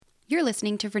You're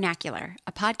listening to Vernacular,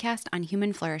 a podcast on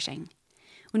human flourishing.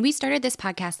 When we started this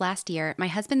podcast last year, my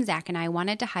husband Zach and I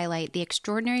wanted to highlight the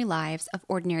extraordinary lives of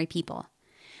ordinary people.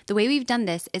 The way we've done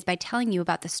this is by telling you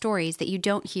about the stories that you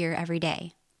don't hear every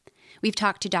day. We've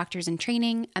talked to doctors in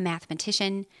training, a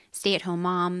mathematician, stay-at-home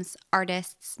moms,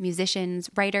 artists, musicians,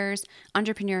 writers,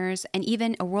 entrepreneurs, and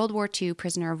even a World War II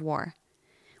prisoner of war.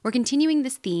 We're continuing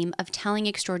this theme of telling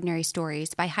extraordinary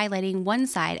stories by highlighting one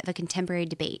side of a contemporary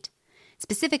debate.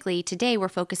 Specifically, today we're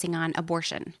focusing on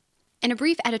abortion. And a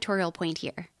brief editorial point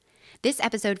here. This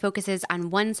episode focuses on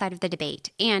one side of the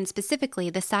debate, and specifically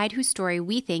the side whose story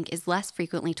we think is less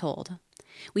frequently told.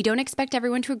 We don't expect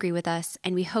everyone to agree with us,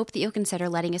 and we hope that you'll consider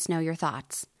letting us know your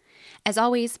thoughts. As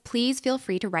always, please feel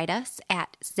free to write us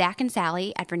at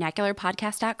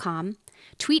zachandsally@vernacularpodcast.com,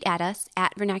 tweet at us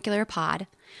at vernacularpod,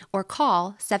 or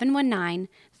call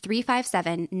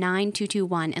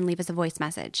 719-357-9221 and leave us a voice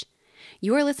message.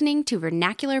 You're listening to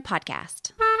Vernacular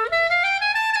Podcast.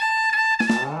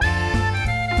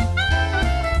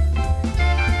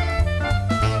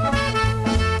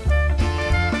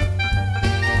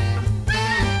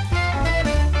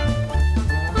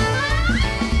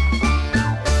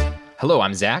 Hello,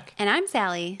 I'm Zach. And I'm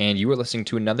Sally. And you are listening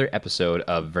to another episode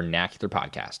of Vernacular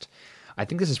Podcast. I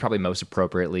think this is probably most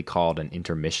appropriately called an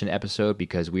intermission episode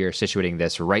because we are situating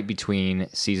this right between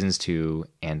seasons 2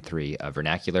 and 3 of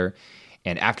Vernacular.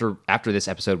 And after this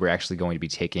episode, we're actually going to be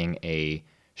taking a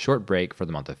short break for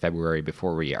the month of February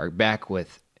before we are back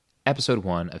with episode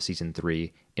 1 of season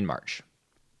 3 in March.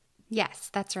 Yes,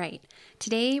 that's right.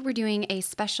 Today, we're doing a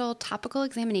special topical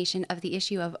examination of the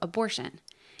issue of abortion.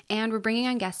 And we're bringing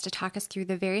on guests to talk us through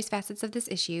the various facets of this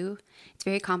issue. It's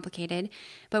very complicated,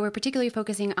 but we're particularly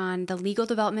focusing on the legal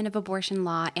development of abortion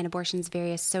law and abortion's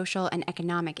various social and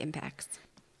economic impacts.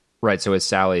 Right. So as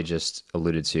Sally just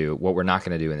alluded to, what we're not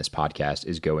going to do in this podcast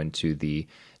is go into the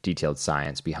detailed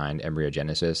science behind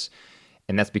embryogenesis.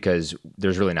 And that's because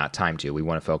there's really not time to. We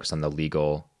want to focus on the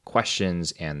legal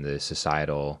questions and the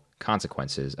societal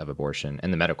consequences of abortion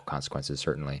and the medical consequences,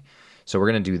 certainly. So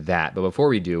we're going to do that. But before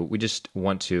we do, we just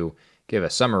want to give a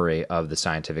summary of the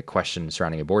scientific questions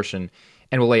surrounding abortion,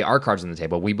 and we'll lay our cards on the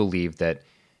table. We believe that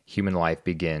human life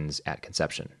begins at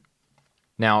conception.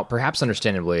 Now, perhaps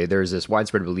understandably, there's this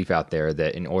widespread belief out there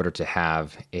that in order to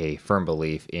have a firm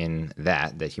belief in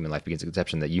that human life begins at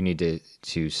conception, that you need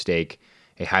to stake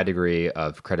a high degree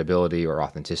of credibility or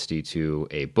authenticity to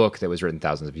a book that was written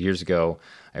thousands of years ago,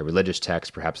 a religious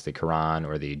text, perhaps the Quran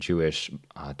or the Jewish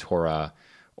Torah,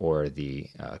 or the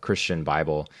Christian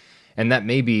Bible. And that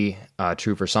may be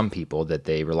true for some people, that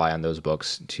they rely on those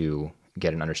books to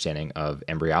get an understanding of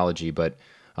embryology. But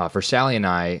for Sally and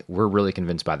I, we're really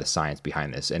convinced by the science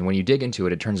behind this. And when you dig into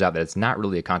it, it turns out that it's not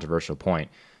really a controversial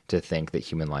point to think that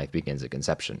human life begins at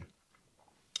conception.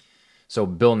 So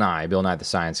Bill Nye the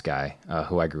science guy,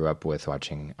 who I grew up with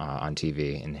watching on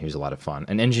TV, and he was a lot of fun,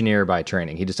 an engineer by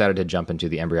training, he decided to jump into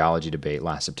the embryology debate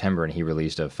last September, and he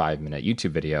released a 5-minute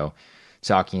YouTube video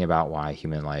talking about why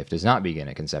human life does not begin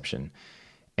at conception.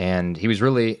 And he was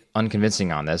really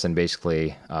unconvincing on this and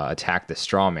basically attacked the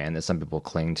straw man that some people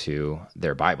cling to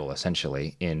their Bible,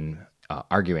 essentially, in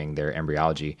arguing their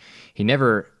embryology. He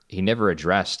never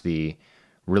addressed the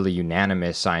really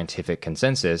unanimous scientific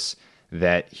consensus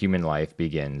that human life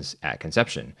begins at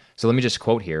conception. So let me just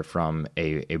quote here from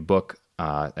a book,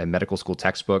 a medical school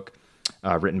textbook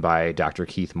written by Dr.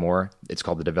 Keith Moore. It's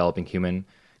called The Developing Human,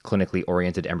 Clinically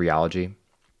Oriented Embryology.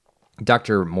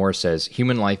 Dr. Moore says,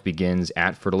 human life begins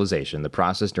at fertilization, the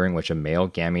process during which a male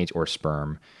gamete or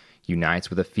sperm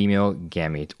unites with a female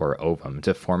gamete or ovum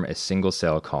to form a single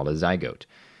cell called a zygote.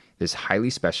 This highly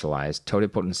specialized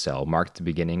totipotent cell marked the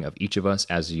beginning of each of us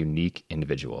as a unique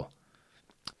individual.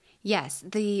 Yes,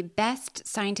 the best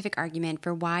scientific argument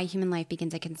for why human life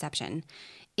begins at conception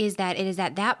is that it is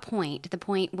at that point, the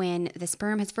point when the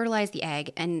sperm has fertilized the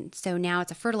egg, and so now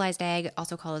it's a fertilized egg,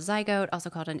 also called a zygote,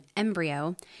 also called an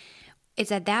embryo.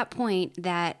 It's at that point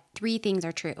that 3 things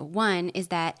are true. One is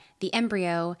that the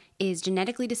embryo is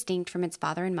genetically distinct from its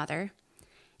father and mother.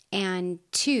 And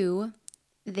 2,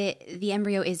 the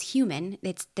embryo is human.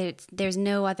 There's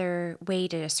no other way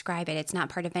to describe it. It's not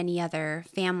part of any other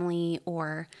family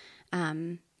or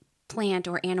plant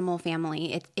or animal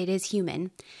family. It is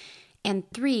human. And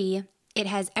 3, it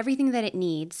has everything that it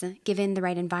needs, given the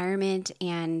right environment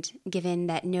and given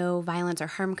that no violence or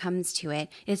harm comes to it.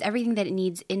 It has everything that it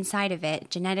needs inside of it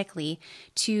genetically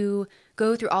to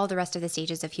go through all the rest of the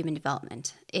stages of human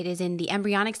development. It is in the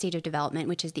embryonic stage of development,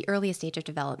 which is the earliest stage of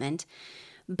development.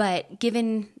 But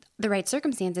given the right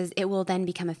circumstances, it will then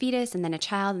become a fetus and then a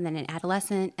child and then an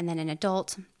adolescent and then an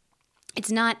adult.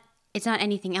 It's not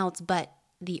anything else but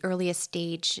the earliest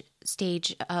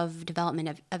stage of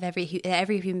development of every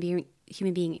human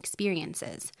being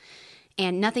experiences.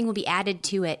 And nothing will be added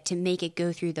to it to make it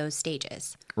go through those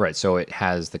stages. Right. So it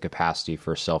has the capacity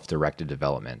for self-directed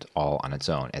development all on its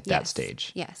own at that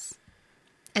stage. Yes.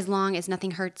 As long as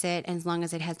nothing hurts it and as long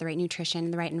as it has the right nutrition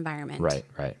and the right environment. Right,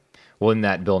 right. Well, in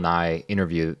that Bill Nye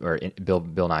interview or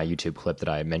Bill Nye YouTube clip that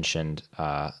I mentioned,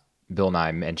 Bill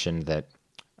Nye mentioned that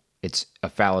it's a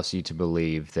fallacy to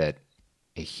believe that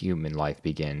a human life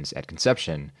begins at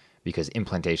conception because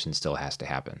implantation still has to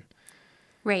happen.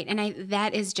 Right. And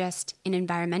that is just an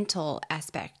environmental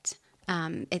aspect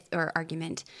or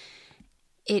argument.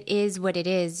 It is what it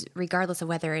is, regardless of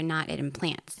whether or not it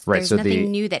implants. Right. There's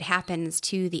nothing new that happens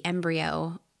to the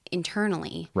embryo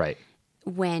internally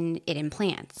when it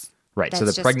implants. Right. That's so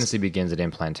the pregnancy begins at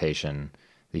implantation.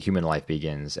 The human life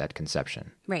begins at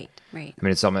conception. Right, right.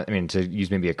 I mean, to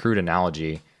use maybe a crude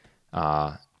analogy,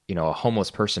 a homeless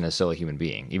person is still a human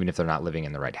being, even if they're not living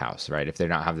in the right house, right? If they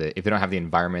don't have the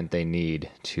environment they need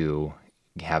to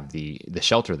have the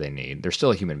shelter they need, they're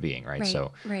still a human being, right?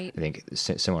 So I think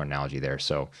similar analogy there.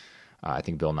 So I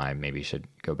think Bill Nye maybe should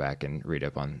go back and read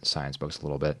up on science books a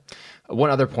little bit.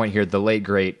 One other point here, the late,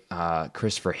 great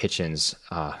Christopher Hitchens,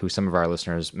 who some of our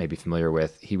listeners may be familiar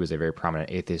with, he was a very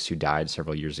prominent atheist who died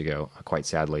several years ago, quite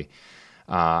sadly.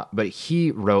 But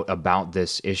he wrote about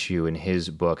this issue in his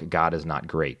book, God is Not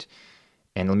Great.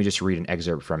 And let me just read an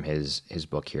excerpt from his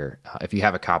book here. If you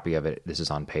have a copy of it, this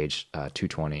is on page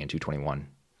 220 and 221.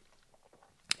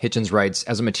 Hitchens writes,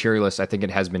 as a materialist, I think it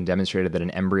has been demonstrated that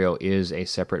an embryo is a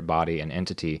separate body and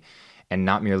entity, and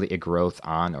not merely a growth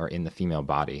on or in the female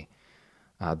body.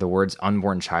 The words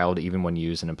unborn child, even when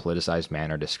used in a politicized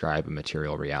manner, describe a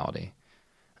material reality.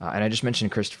 And I just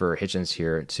mentioned Christopher Hitchens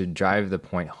here to drive the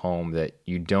point home that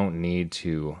you don't need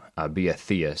to be a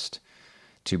theist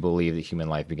to believe that human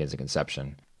life begins at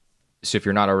conception. So if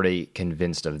you're not already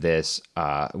convinced of this,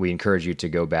 we encourage you to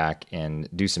go back and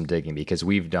do some digging, because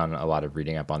we've done a lot of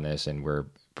reading up on this and we're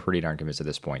pretty darn convinced at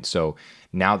this point. So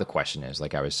now the question is,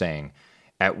 like I was saying,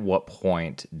 at what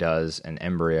point does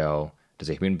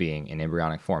a human being in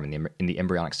embryonic form, in the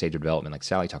embryonic stage of development, like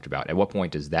Sally talked about, at what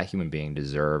point does that human being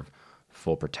deserve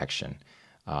full protection?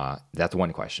 That's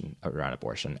one question around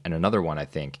abortion. And another one, I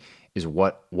think, is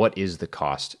what is the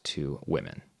cost to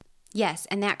women? Yes,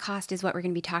 and that cost is what we're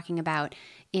going to be talking about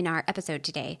in our episode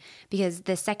today, because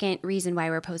the second reason why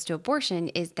we're opposed to abortion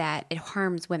is that it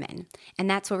harms women. And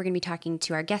that's what we're going to be talking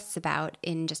to our guests about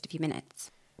in just a few minutes.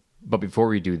 But before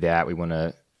we do that, we want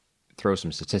to throw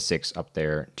some statistics up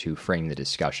there to frame the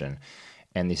discussion.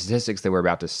 And the statistics that we're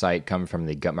about to cite come from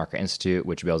the Guttmacher Institute,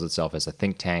 which bills itself as a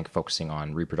think tank focusing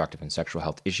on reproductive and sexual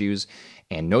health issues.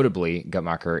 And notably,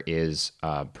 Guttmacher is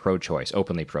pro-choice,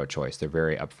 openly pro-choice. They're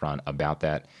very upfront about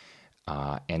that.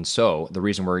 And so the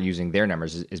reason we're using their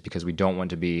numbers is because we don't want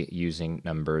to be using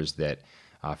numbers that,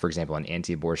 for example, an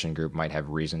anti-abortion group might have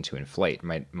reason to inflate,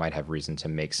 might have reason to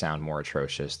make sound more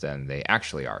atrocious than they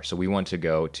actually are. So we want to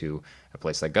go to a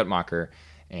place like Guttmacher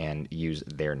and use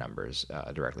their numbers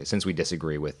directly. Since we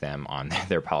disagree with them on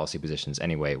their policy positions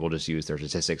anyway, we'll just use their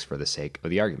statistics for the sake of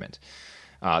the argument.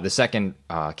 The second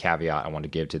caveat I want to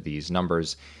give to these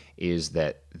numbers is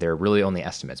that they're really only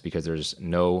estimates, because there's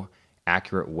no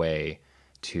accurate way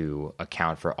to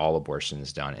account for all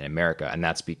abortions done in America. And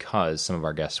that's because some of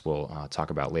our guests will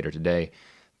talk about later today,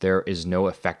 there is no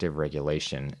effective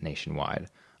regulation nationwide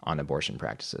on abortion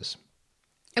practices.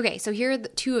 Okay, so here are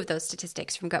two of those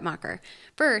statistics from Guttmacher.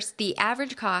 First, the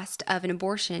average cost of an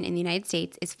abortion in the United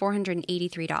States is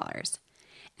 $483.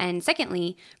 And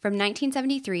secondly, from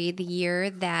 1973, the year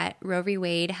that Roe v.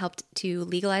 Wade helped to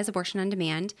legalize abortion on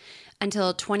demand,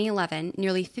 until 2011,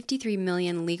 nearly 53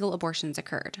 million legal abortions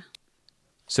occurred.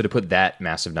 So to put that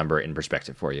massive number in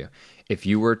perspective for you, if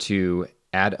you were to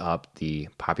add up the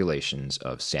populations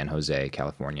of San Jose,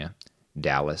 California,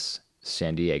 Dallas,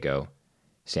 San Diego,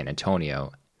 San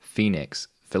Antonio, Phoenix,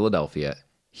 Philadelphia,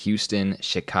 Houston,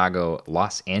 Chicago,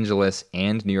 Los Angeles,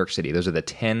 and New York City, those are the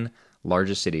 10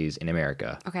 largest cities in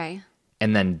America. Okay.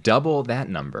 And then double that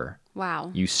number.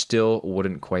 Wow. You still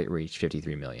wouldn't quite reach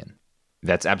 53 million.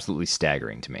 That's absolutely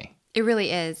staggering to me. It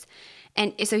really is.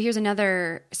 And so here's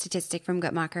another statistic from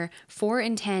Guttmacher. 4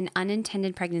 in 10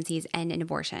 unintended pregnancies end in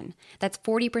abortion. That's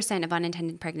 40% of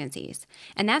unintended pregnancies.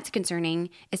 And that's concerning,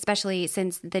 especially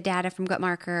since the data from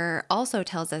Guttmacher also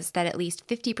tells us that at least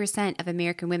 50% of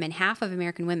American women, half of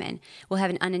American women, will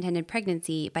have an unintended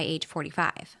pregnancy by age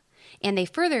 45. And they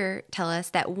further tell us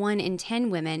that 1 in 10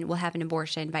 women will have an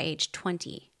abortion by age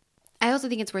 20. I also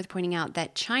think it's worth pointing out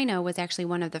that China was actually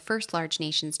one of the first large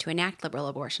nations to enact liberal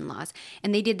abortion laws,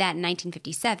 and they did that in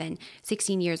 1957,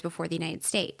 16 years before the United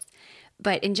States.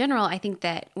 But in general, I think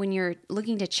that when you're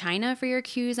looking to China for your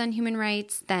cues on human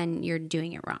rights, then you're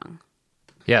doing it wrong.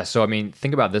 Yeah, so I mean,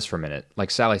 think about this for a minute.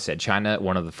 Like Sally said, China,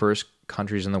 one of the first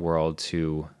countries in the world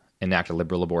to enact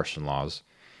liberal abortion laws.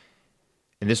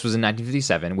 And this was in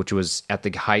 1957, which was at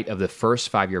the height of the first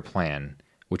five-year plan,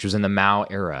 which was in the Mao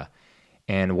era.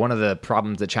 And one of the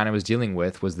problems that China was dealing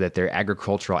with was that their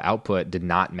agricultural output did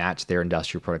not match their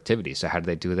industrial productivity. So how did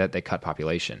they do that? They cut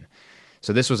population.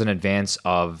 So this was an advance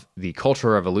of the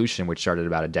Cultural Revolution, which started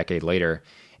about a decade later,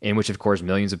 in which, of course,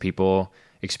 millions of people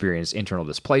experienced internal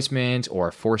displacement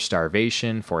or forced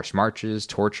starvation, forced marches,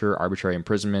 torture, arbitrary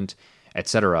imprisonment,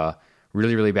 etc.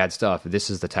 Really, really bad stuff. This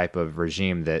is the type of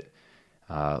regime that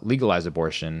legalized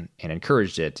abortion and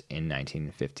encouraged it in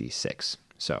 1956.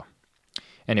 So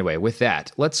anyway, with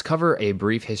that, let's cover a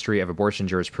brief history of abortion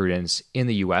jurisprudence in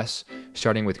the U.S.,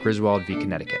 starting with Griswold v.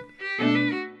 Connecticut.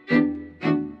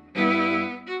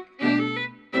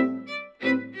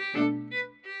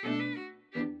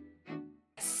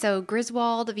 So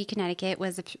Griswold v. Connecticut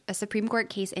was a Supreme Court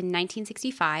case in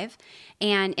 1965.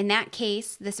 And in that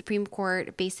case, the Supreme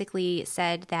Court basically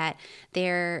said that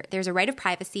there's a right of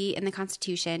privacy in the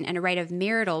Constitution and a right of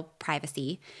marital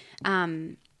privacy.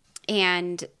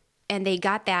 And they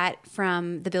got that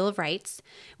from the Bill of Rights,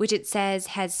 which it says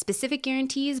has specific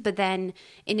guarantees, but then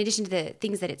in addition to the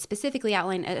things that it specifically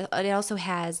outlined, it also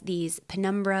has these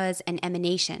penumbras and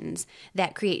emanations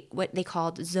that create what they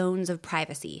called zones of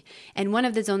privacy. And one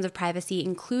of the zones of privacy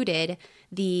included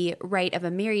the right of a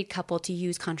married couple to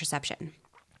use contraception.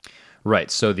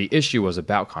 Right. So the issue was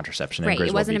about contraception. Right.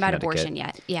 It wasn't about abortion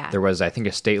yet. Yeah. There was, I think,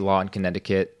 a state law in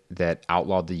Connecticut that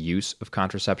outlawed the use of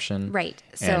contraception. Right.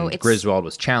 So and Griswold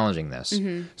was challenging this.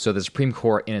 Mm-hmm. So the Supreme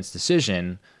Court, in its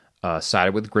decision,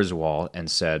 sided with Griswold and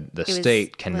said the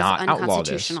state cannot outlaw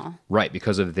this. Right.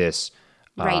 Because of this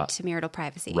right to marital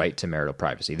privacy. Right to marital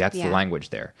privacy. That's the language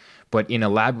there. But in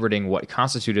elaborating what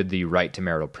constituted the right to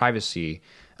marital privacy,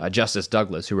 Justice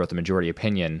Douglas, who wrote the majority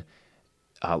opinion,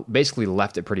 basically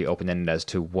left it pretty open-ended as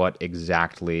to what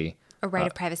exactly a right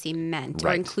of privacy meant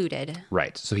or included.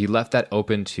 Right. So he left that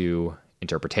open to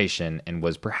interpretation and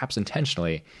was perhaps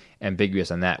intentionally ambiguous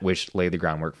on that, which laid the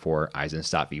groundwork for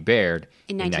Eisenstadt v. Baird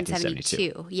in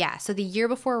 1972. Yeah. So the year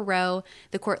before Roe,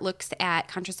 the court looks at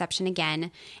contraception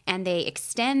again, and they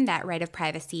extend that right of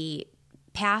privacy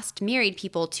past married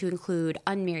people to include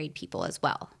unmarried people as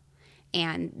well.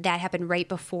 And that happened right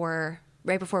before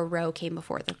Roe came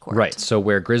before the court. Right. So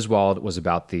where Griswold was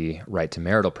about the right to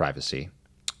marital privacy,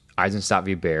 Eisenstadt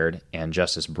v. Baird and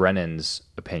Justice Brennan's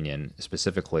opinion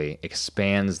specifically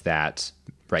expands that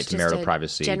right to marital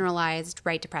privacy. Generalized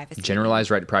right to privacy. Generalized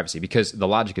right to privacy. Because the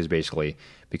logic is basically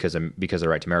because the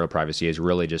right to marital privacy is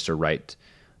really just a right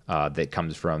that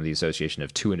comes from the association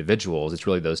of two individuals. It's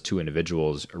really those two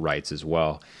individuals' rights as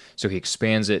well. So he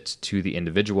expands it to the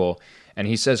individual. And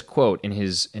he says, quote, in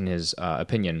his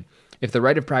opinion, "If the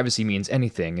right of privacy means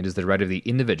anything, it is the right of the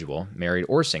individual, married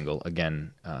or single,"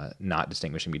 again, not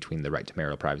distinguishing between the right to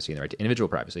marital privacy and the right to individual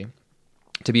privacy,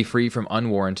 "to be free from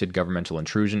unwarranted governmental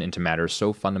intrusion into matters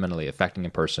so fundamentally affecting a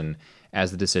person as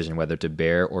the decision whether to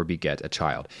bear or beget a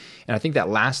child." And I think that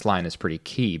last line is pretty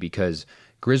key because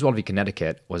Griswold v.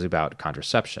 Connecticut was about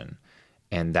contraception.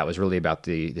 And that was really about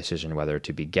the decision whether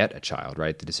to beget a child,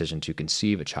 right? The decision to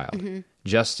conceive a child. Mm-hmm.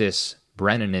 Justice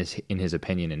Brennan, in his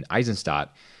opinion in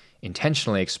Eisenstadt,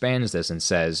 intentionally expands this and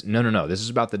says, no, this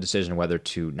is about the decision whether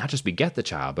to not just beget the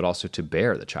child, but also to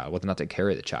bear the child, whether or not to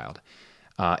carry the child.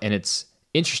 And it's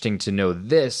interesting to know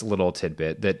this little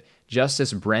tidbit that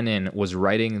Justice Brennan was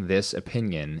writing this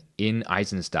opinion in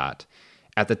Eisenstadt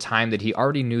at the time that he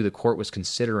already knew the court was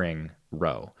considering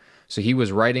Roe. So he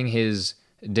was writing his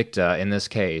dicta in this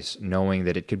case, knowing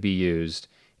that it could be used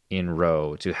in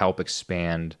Roe to help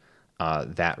expand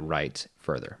that right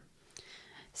further.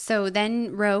 So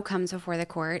then Roe comes before the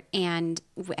court, and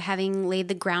having laid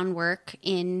the groundwork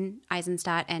in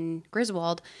Eisenstadt and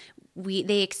Griswold,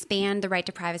 they expand the right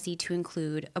to privacy to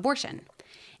include abortion.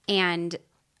 And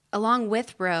along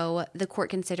with Roe, the court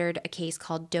considered a case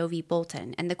called Doe v.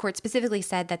 Bolton, and the court specifically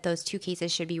said that those two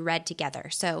cases should be read together.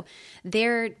 So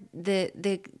the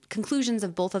conclusions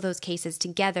of both of those cases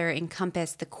together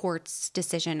encompass the court's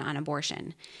decision on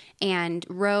abortion. And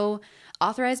Roe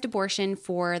authorized abortion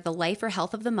for the life or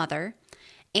health of the mother,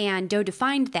 and Doe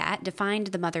defined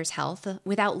the mother's health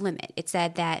without limit. It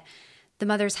said that the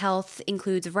mother's health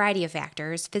includes a variety of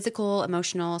factors: physical,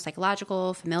 emotional,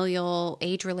 psychological, familial,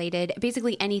 age-related,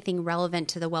 basically anything relevant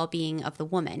to the well-being of the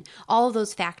woman. All of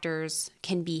those factors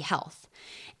can be health.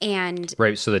 And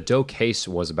right, so the Doe case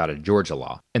was about a Georgia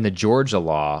law. And the Georgia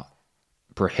law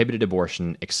prohibited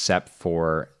abortion except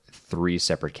for three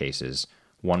separate cases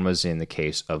One was in the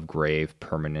case of grave,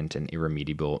 permanent, and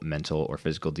irremediable mental or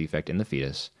physical defect in the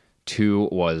fetus. 2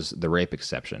 was the rape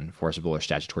exception, forcible or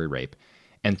statutory rape.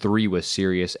 And 3 was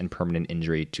serious and permanent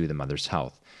injury to the mother's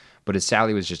health. But as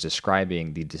Sally was just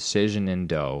describing, the decision in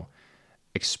Doe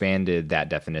expanded that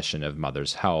definition of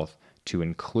mother's health to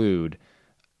include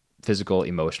physical,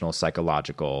 emotional,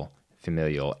 psychological,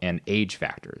 familial, and age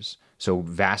factors. So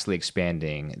vastly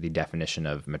expanding the definition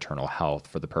of maternal health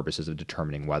for the purposes of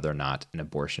determining whether or not an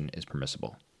abortion is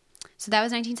permissible. So that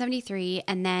was 1973.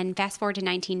 And then fast forward to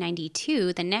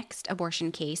 1992, the next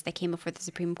abortion case that came before the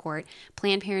Supreme Court,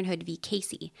 Planned Parenthood v.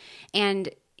 Casey. And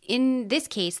in this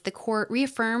case, the court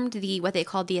reaffirmed what they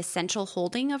called the essential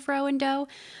holding of Roe and Doe,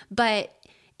 but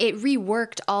it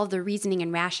reworked all the reasoning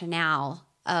and rationale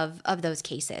of those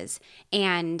cases.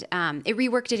 And it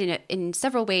reworked it in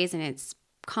several ways, and it's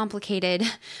complicated,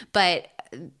 but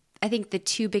I think the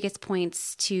two biggest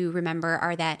points to remember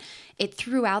are that it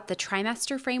threw out the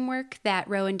trimester framework that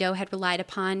Roe and Doe had relied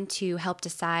upon to help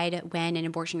decide when an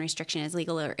abortion restriction is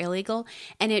legal or illegal,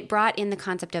 and it brought in the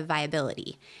concept of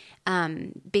viability,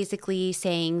 basically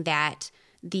saying that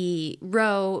the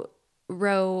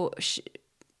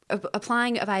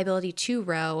applying a viability to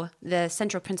Roe, the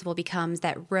central principle becomes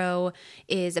that Roe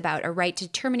is about a right to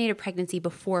terminate a pregnancy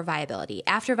before viability.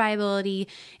 After viability,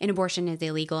 an abortion is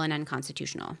illegal and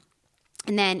unconstitutional.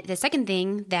 And then the second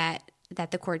thing that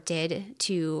the court did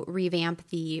to revamp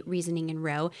the reasoning in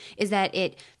Roe is that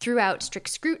it threw out strict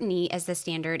scrutiny as the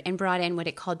standard and brought in what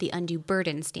it called the undue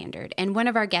burden standard. And one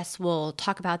of our guests will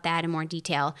talk about that in more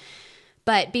detail.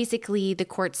 But basically, the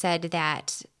court said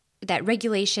that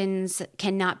regulations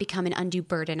cannot become an undue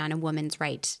burden on a woman's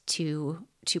right to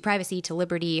privacy, to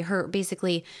liberty. Her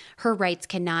rights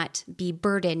cannot be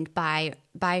burdened by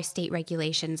state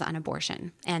regulations on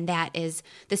abortion. And that is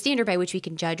the standard by which we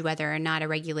can judge whether or not a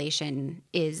regulation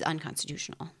is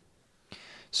unconstitutional.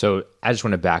 So I just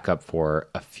want to back up for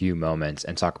a few moments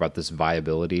and talk about this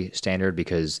viability standard,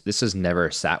 because this has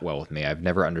never sat well with me. I've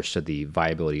never understood the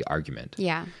viability argument.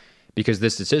 Yeah. Because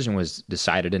this decision was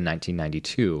decided in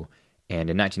 1992, and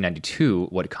in 1992,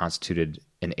 what constituted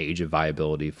an age of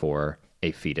viability for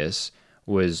a fetus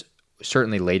was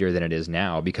certainly later than it is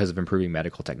now because of improving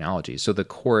medical technology. So the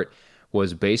court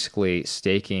was basically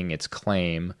staking its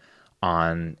claim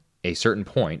on a certain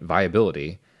point,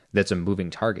 viability, that's a moving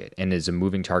target and is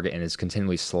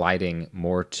continually sliding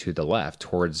more to the left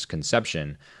towards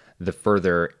conception the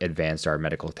further advanced our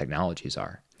medical technologies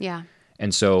are. Yeah.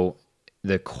 And so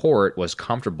the court was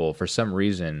comfortable for some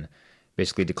reason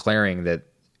basically declaring that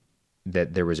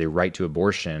there was a right to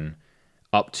abortion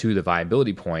up to the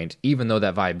viability point, even though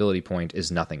that viability point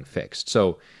is nothing fixed.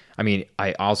 So, I mean,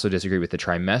 I also disagree with the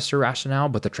trimester rationale,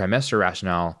 but the trimester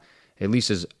rationale at least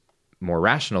is more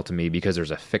rational to me because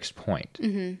there's a fixed point.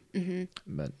 Mm-hmm, mm-hmm.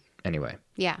 But anyway.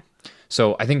 Yeah.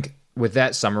 So I think with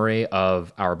that summary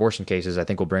of our abortion cases, I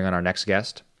think we'll bring on our next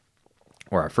guest.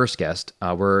 Or our first guest.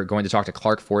 We're going to talk to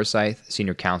Clark Forsyth,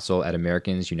 Senior Counsel at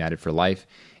Americans United for Life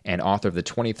and author of the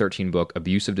 2013 book,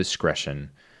 Abuse of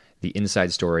Discretion, The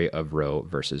Inside Story of Roe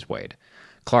versus Wade.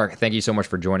 Clark, thank you so much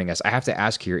for joining us. I have to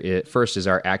ask here, first, is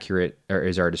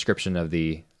our description of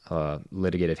the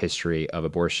litigative history of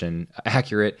abortion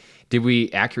accurate? Did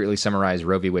we accurately summarize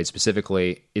Roe v. Wade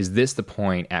specifically? Is this the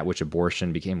point at which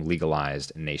abortion became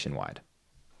legalized nationwide?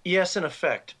 Yes, in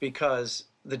effect, because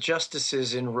the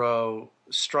justices in Roe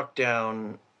struck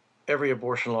down every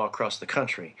abortion law across the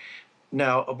country.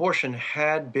 Now, abortion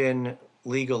had been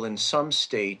legal in some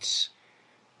states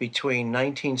between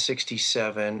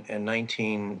 1967 and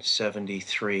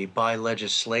 1973 by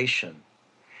legislation.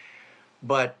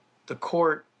 But the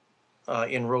court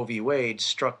in Roe v. Wade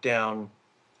struck down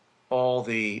all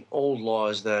the old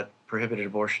laws that prohibited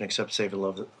abortion except to save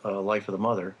the life of the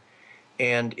mother.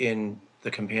 And in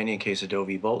the companion case of Doe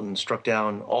v. Bolton, struck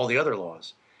down all the other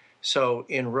laws. So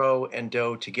in Roe and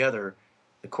Doe together,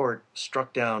 the court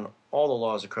struck down all the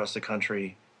laws across the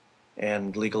country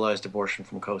and legalized abortion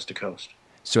from coast to coast.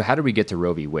 So how did we get to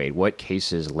Roe v. Wade? What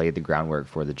cases laid the groundwork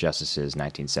for the justices'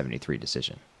 1973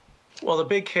 decision? Well, the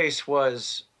big case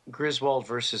was Griswold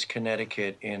versus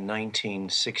Connecticut in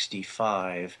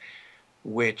 1965,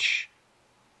 which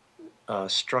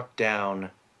struck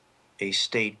down a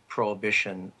state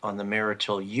prohibition on the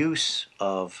marital use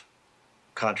of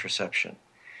contraception.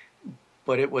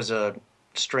 But it was a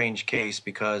strange case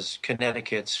because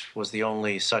Connecticut's was the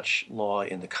only such law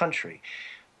in the country.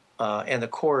 And the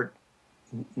court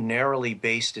narrowly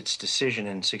based its decision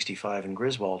in 65 in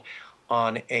Griswold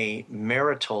on a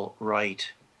marital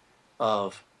right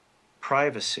of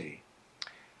privacy.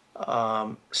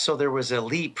 So there was a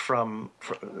leap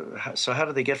so how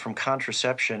did they get from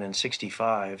contraception in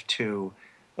 65 to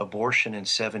abortion in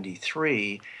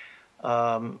 73?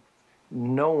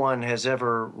 No one has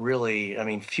ever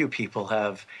really, few people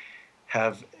have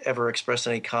ever expressed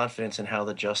any confidence in how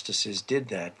the justices did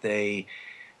that. They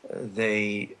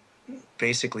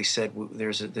basically said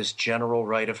there's this general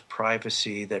right of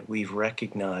privacy that we've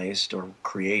recognized or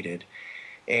created,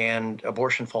 and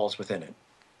abortion falls within it.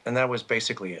 And that was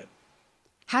basically it.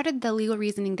 How did the legal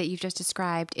reasoning that you've just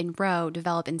described in Roe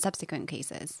develop in subsequent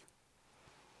cases?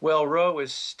 Well, Roe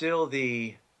is still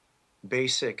the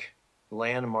basic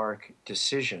landmark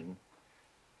decision,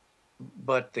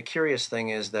 but the curious thing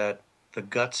is that the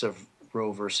guts of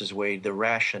Roe versus Wade, the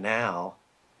rationale,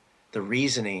 the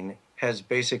reasoning, has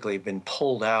basically been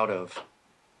pulled out of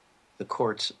the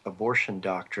court's abortion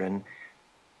doctrine.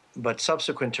 But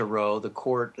subsequent to Roe, the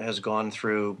court has gone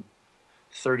through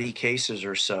 30 cases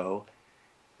or so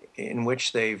in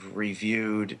which they've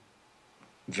reviewed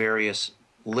various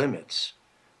limits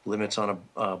on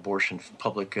abortion,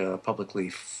 publicly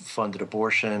funded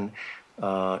abortion,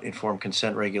 informed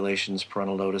consent regulations,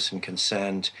 parental notice and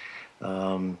consent,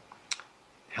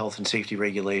 health and safety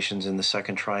regulations in the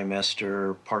second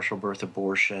trimester, partial birth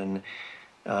abortion,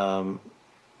 and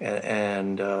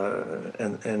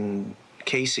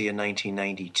Casey in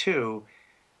 1992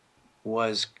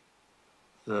 was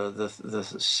the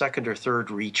second or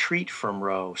third retreat from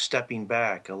Roe, stepping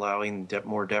back, allowing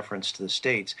more deference to the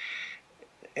states.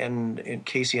 And in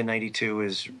Casey in 92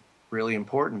 is really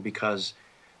important because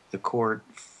the court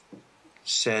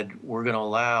said we're going to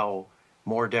allow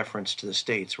more deference to the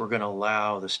states. We're going to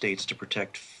allow the states to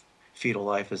protect fetal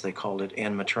life, as they called it,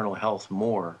 and maternal health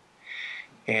more.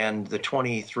 And the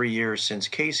 23 years since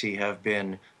Casey have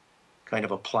been kind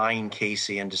of applying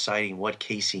Casey and deciding what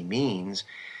Casey means,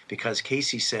 because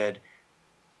Casey said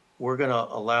we're going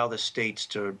to allow the states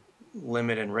to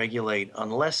limit and regulate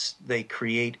unless they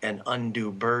create an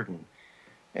undue burden.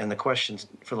 And the question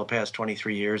for the past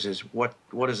 23 years is what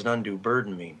does an undue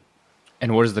burden mean?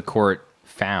 And what has the court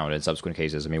found in subsequent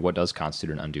cases? I mean, what does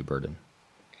constitute an undue burden?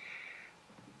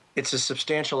 It's a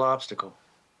substantial obstacle.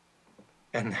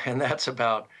 And that's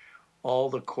about all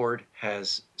the court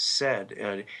has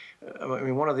said.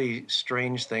 One of the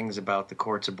strange things about the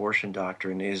court's abortion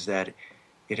doctrine is that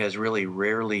it has really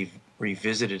rarely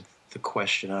revisited the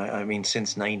question.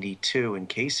 Since 92 in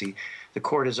Casey, the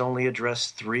court has only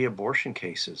addressed 3 abortion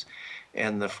cases.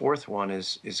 And the fourth one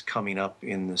is coming up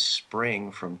in the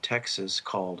spring from Texas,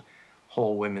 called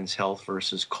Whole Women's Health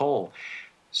versus Cole.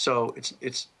 So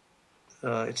it's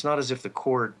not as if the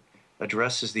court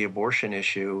addresses the abortion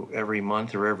issue every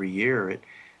month or every year.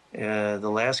 The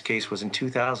last case was in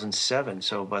 2007,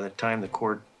 so by the time the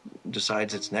court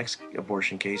decides its next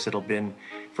abortion case, it'll been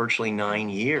virtually 9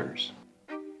 years.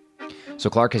 So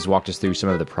Clark has walked us through some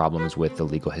of the problems with the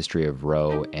legal history of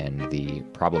Roe and the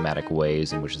problematic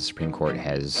ways in which the Supreme Court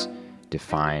has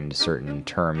defined certain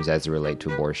terms as they relate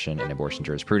to abortion and abortion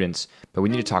jurisprudence. But we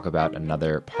need to talk about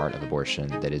another part of abortion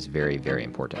that is very, very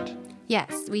important.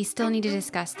 Yes, we still need to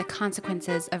discuss the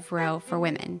consequences of Roe for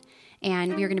women.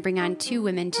 And we are going to bring on 2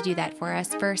 women to do that for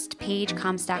us. First, Paige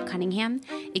Comstock Cunningham,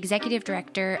 Executive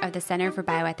Director of the Center for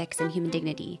Bioethics and Human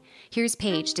Dignity. Here's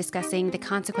Paige discussing the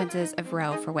consequences of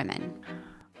Roe for women.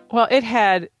 Well, it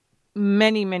had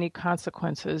many, many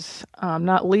consequences,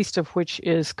 not least of which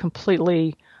is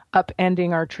completely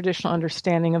upending our traditional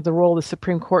understanding of the role of the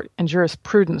Supreme Court in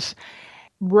jurisprudence.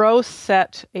 Roe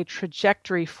set a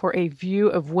trajectory for a view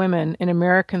of women in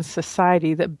American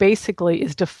society that basically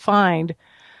is defined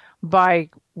by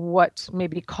what may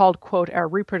be called, quote, our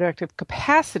reproductive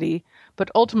capacity, but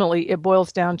ultimately it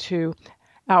boils down to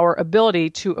our ability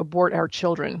to abort our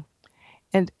children.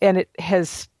 And it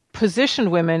has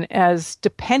positioned women as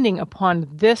depending upon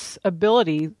this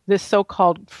ability, this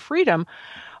so-called freedom,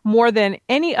 more than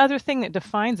any other thing that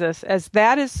defines us, as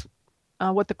that is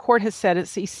what the court has said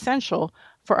is essential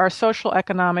for our social,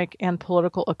 economic, and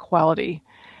political equality.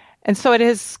 And so it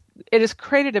has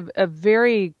created a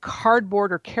very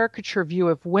cardboard or caricature view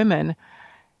of women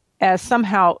as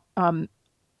somehow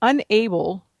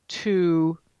unable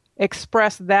to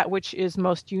express that which is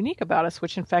most unique about us,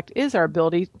 which in fact is our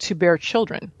ability to bear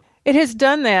children. It has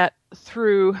done that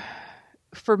for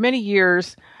many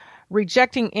years,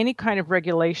 rejecting any kind of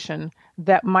regulation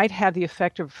that might have the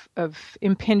effect of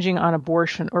impinging on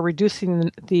abortion or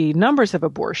reducing the numbers of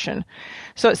abortion.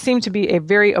 So it seemed to be a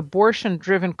very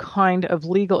abortion-driven kind of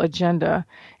legal agenda,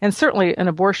 and certainly an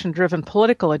abortion-driven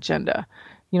political agenda.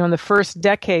 In the first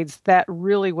decades, that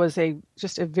really was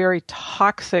just a very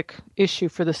toxic issue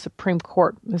for the Supreme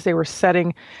Court as they were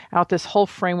setting out this whole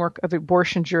framework of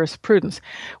abortion jurisprudence.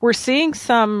 We're seeing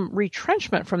some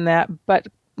retrenchment from that, but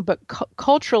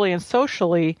culturally and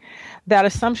socially, that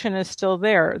assumption is still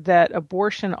there, that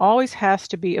abortion always has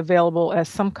to be available as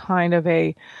some kind of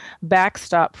a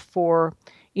backstop for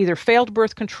either failed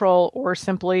birth control or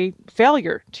simply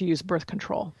failure to use birth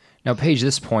control. Now, Paige,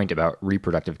 this point about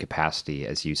reproductive capacity,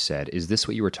 as you said, is this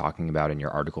what you were talking about in your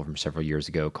article from several years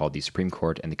ago called The Supreme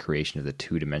Court and the Creation of the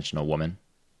Two-Dimensional Woman?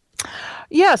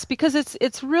 Yes, because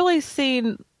it's really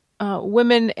seen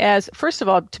women as, first of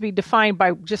all, to be defined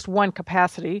by just one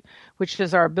capacity, which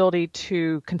is our ability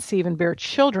to conceive and bear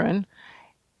children,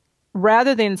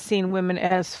 rather than seeing women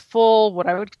as full, what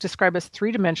I would describe as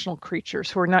three-dimensional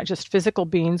creatures who are not just physical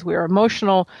beings, we are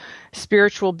emotional,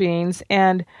 spiritual beings,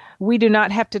 and we do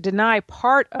not have to deny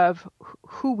part of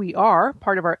who we are,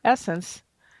 part of our essence,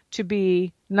 to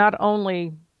be not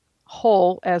only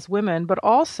whole as women, but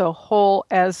also whole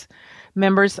as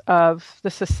members of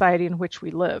the society in which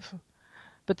we live.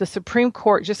 But the Supreme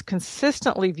Court just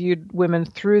consistently viewed women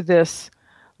through this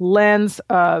lens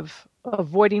of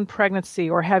avoiding pregnancy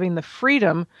or having the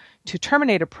freedom to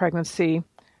terminate a pregnancy,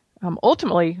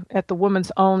 ultimately at the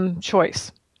woman's own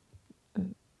choice.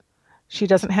 She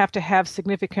doesn't have to have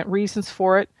significant reasons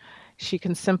for it. She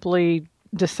can simply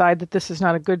decide that this is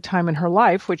not a good time in her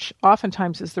life, which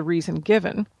oftentimes is the reason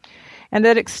given, and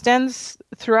that extends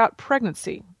throughout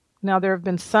pregnancy. Now, there have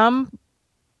been some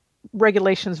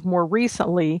regulations more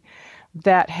recently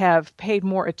that have paid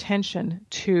more attention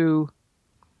to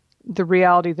the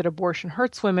reality that abortion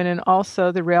hurts women and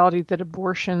also the reality that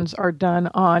abortions are done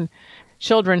on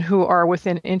children who are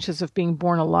within inches of being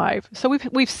born alive. So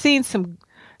we've seen some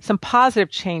positive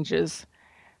changes,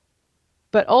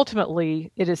 but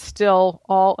ultimately it is still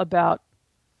all about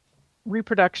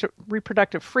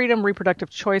reproductive freedom, reproductive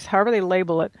choice, however they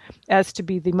label it, as to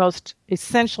be the most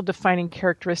essential defining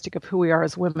characteristic of who we are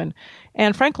as women.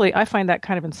 And frankly, I find that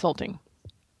kind of insulting.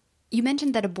 You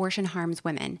mentioned that abortion harms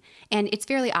women, and it's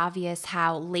fairly obvious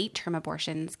how late-term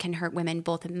abortions can hurt women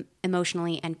both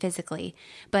emotionally and physically.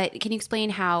 But can you explain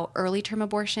how early-term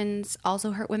abortions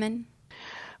also hurt women?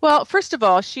 Well, first of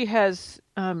all, she has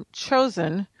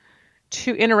chosen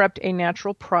to interrupt a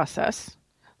natural process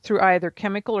through either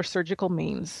chemical or surgical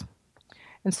means.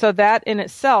 And so that in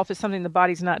itself is something the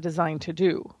body's not designed to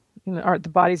do. The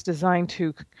body's designed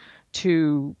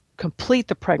to complete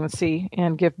the pregnancy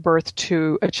and give birth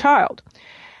to a child.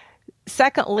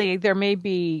 Secondly, there may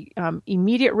be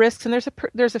immediate risks, and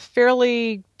there's a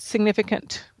fairly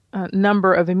significant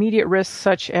number of immediate risks,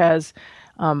 such as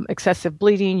excessive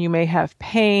bleeding. You may have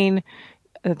pain.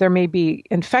 There may be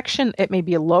infection. It may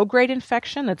be a low-grade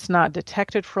infection that's not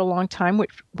detected for a long time,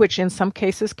 which in some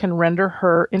cases can render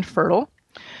her infertile.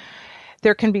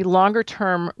 There can be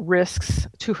longer-term risks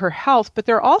to her health, but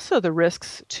there are also the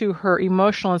risks to her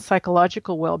emotional and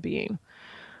psychological well-being.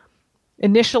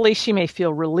 Initially, she may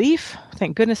feel relief.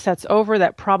 Thank goodness that's over.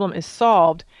 That problem is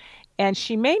solved. And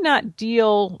she may not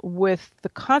deal with the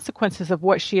consequences of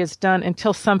what she has done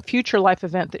until some future life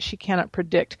event that she cannot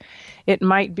predict. It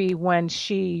might be when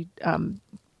she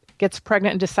gets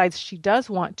pregnant and decides she does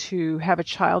want to have a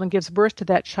child and gives birth to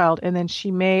that child, and then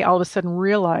she may all of a sudden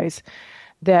realize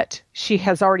that she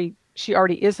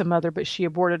already is a mother, but she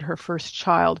aborted her first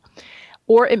child.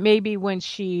 Or it may be when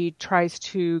she tries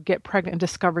to get pregnant and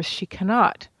discovers she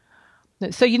cannot.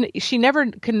 So she never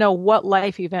can know what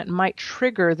life event might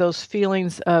trigger those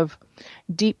feelings of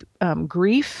deep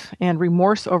grief and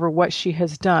remorse over what she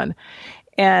has done.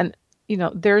 And,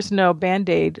 there's no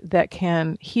Band-Aid that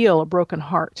can heal a broken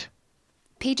heart.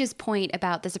 Paige's point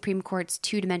about the Supreme Court's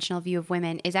two-dimensional view of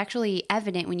women is actually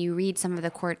evident when you read some of the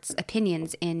court's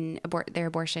opinions in their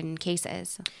abortion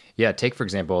cases. Yeah, take, for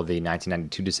example, the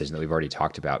 1992 decision that we've already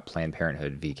talked about, Planned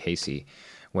Parenthood v. Casey,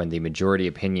 when the majority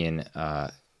opinion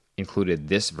included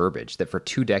this verbiage, that for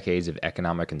 2 decades of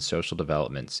economic and social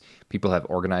developments, people have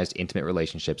organized intimate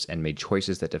relationships and made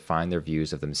choices that define their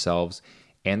views of themselves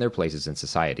and their places in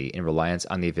society in reliance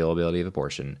on the availability of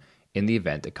abortion in the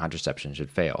event that contraception should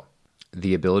fail.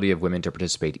 The ability of women to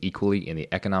participate equally in the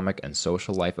economic and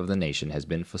social life of the nation has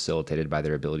been facilitated by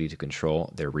their ability to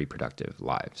control their reproductive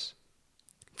lives.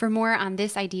 For more on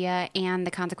this idea and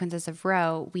the consequences of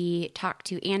Roe, we talked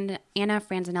to Anna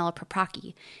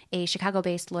Franzanella-Paprocki, a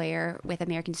Chicago-based lawyer with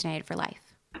Americans United for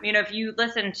Life. If you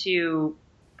listen to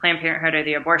Planned Parenthood or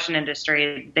the abortion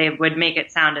industry, they would make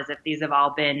it sound as if these have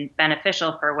all been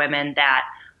beneficial for women, that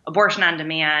abortion on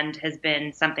demand has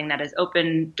been something that has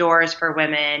opened doors for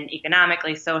women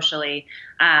economically, socially.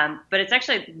 But it's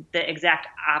actually the exact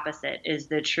opposite is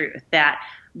the truth, that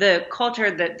the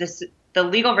culture, the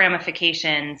legal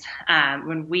ramifications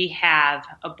when we have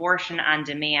abortion on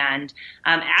demand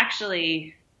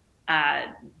actually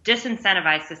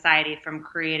disincentivize society from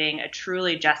creating a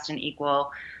truly just and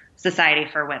equal society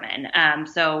for women.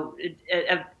 So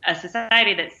a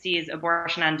society that sees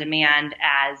abortion on demand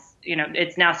as,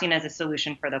 it's now seen as a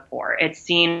solution for the poor. It's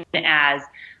seen as,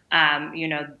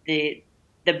 the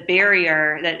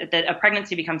barrier that a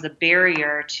pregnancy becomes a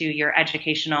barrier to your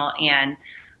educational and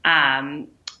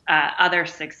other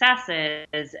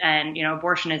successes, and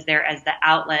abortion is there as the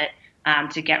outlet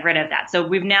to get rid of that. So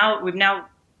we've now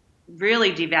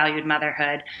really devalued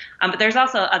motherhood, but there's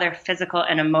also other physical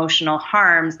and emotional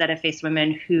harms that have faced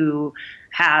women who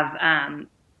have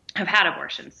had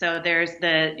abortions. So there's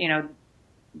the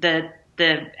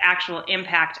actual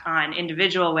impact on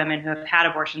individual women who have had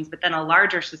abortions, but then a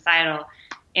larger societal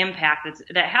impact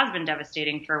that has been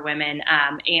devastating for women,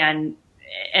 and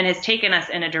has taken us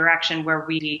in a direction where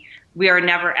we are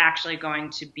never actually going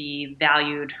to be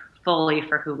valued fully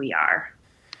for who we are.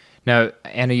 Now,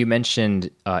 Anna, you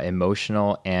mentioned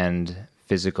emotional and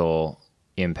physical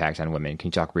impact on women. Can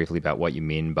you talk briefly about what you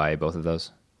mean by both of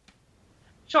those?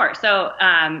 Sure. So,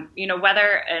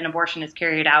 whether an abortion is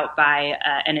carried out by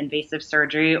an invasive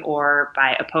surgery or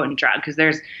by a potent drug, because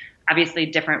there's obviously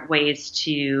different ways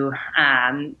to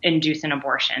induce an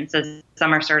abortion. So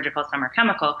some are surgical, some are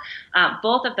chemical.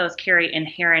 Both of those carry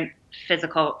inherent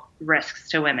physical risks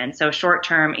to women, so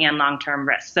short-term and long-term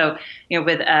risks. So,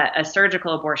 with a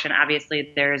surgical abortion,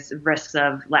 obviously there's risks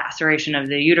of laceration of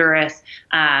the uterus,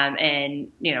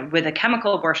 and with a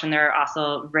chemical abortion, there are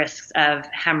also risks of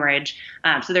hemorrhage.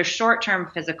 So there's short-term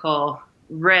physical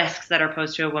risks that are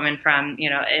posed to a woman from,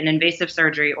 an invasive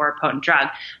surgery or a potent drug.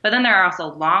 But then there are also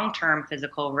long-term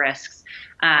physical risks,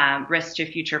 risks to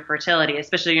future fertility,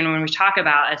 especially, when we talk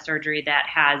about a surgery that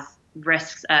has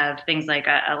risks of things like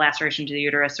a laceration to the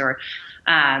uterus, or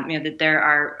that there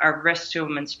are risks to a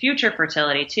woman's future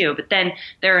fertility too. But then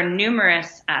there are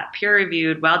numerous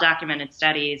peer-reviewed, well-documented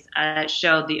studies that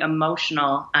show the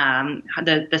emotional,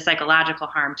 the psychological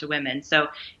harm to women. So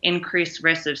increased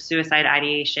risks of suicide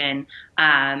ideation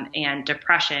and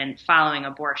depression following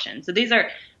abortion. So these are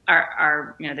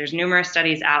there's numerous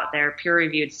studies out there,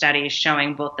 peer-reviewed studies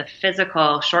showing both the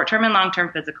physical, short-term and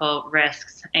long-term physical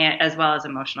risks, as well as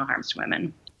emotional harms to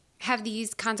women. Have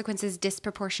these consequences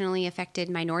disproportionately affected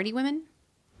minority women?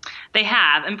 They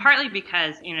have, and partly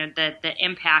because, the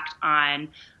impact on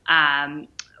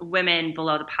women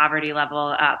below the poverty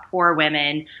level, poor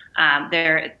women,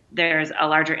 there's a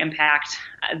larger impact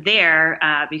there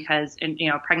because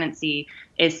pregnancy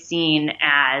is seen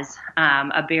as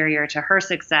a barrier to her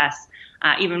success,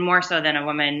 even more so than a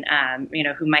woman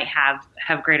who might have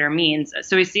greater means.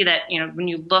 So we see that when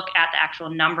you look at the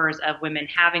actual numbers of women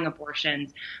having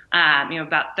abortions,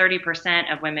 about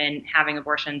 30% of women having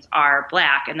abortions are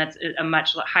Black, and that's a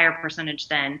much higher percentage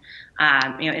than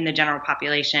in the general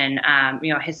population.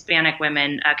 Hispanic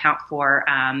women account for,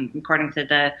 according to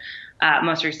the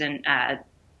most recent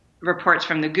reports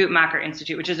from the Guttmacher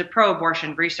Institute, which is a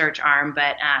pro-abortion research arm,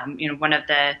 but one of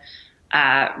the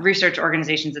research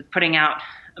organizations that's putting out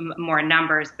more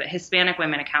numbers, but Hispanic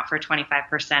women account for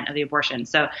 25% of the abortion.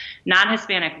 So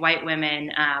non-Hispanic white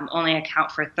women only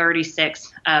account for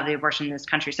 36% of the abortion in this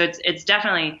country. So it's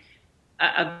definitely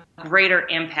a greater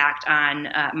impact on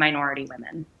minority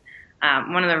women.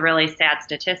 One of the really sad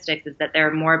statistics is that there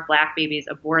are more Black babies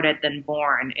aborted than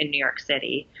born in New York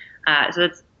City. So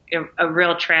it's a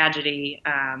real tragedy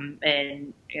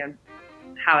in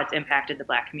how it's impacted the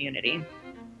Black community.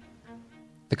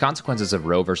 The consequences of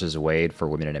Roe versus Wade for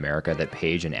women in America that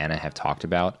Paige and Anna have talked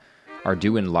about are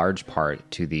due in large part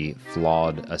to the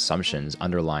flawed assumptions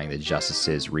underlying the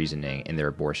justices' reasoning in their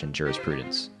abortion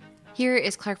jurisprudence. Here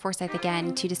is Clark Forsyth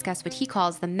again to discuss what he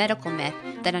calls the medical myth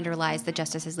that underlies the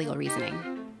justices' legal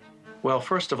reasoning. Well,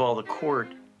 first of all, the court,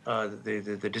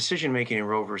 the decision-making in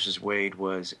Roe versus Wade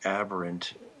was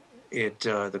aberrant.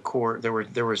 The court,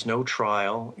 there was no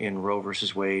trial in Roe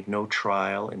versus Wade, no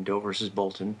trial in Doe versus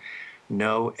Bolton,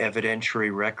 no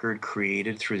evidentiary record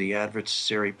created through the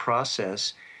adversary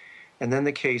process. And then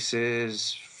the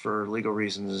cases, for legal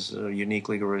reasons, unique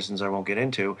legal reasons I won't get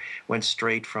into, went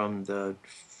straight from the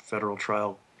federal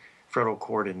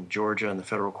court in Georgia and the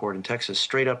federal court in Texas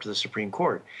straight up to the Supreme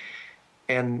Court.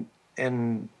 And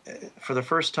for the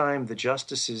first time, the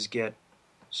justices get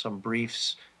some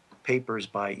briefs, papers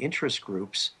by interest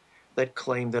groups that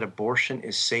claim that abortion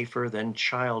is safer than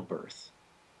childbirth.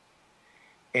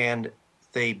 And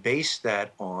they based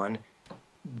that on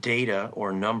data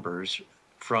or numbers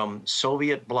from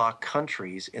Soviet bloc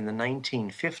countries in the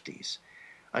 1950s.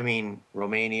 I mean,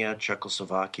 Romania,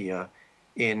 Czechoslovakia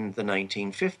in the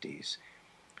 1950s.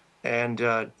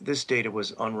 And this data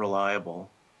was unreliable,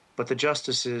 but the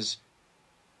justices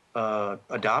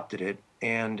adopted it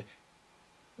and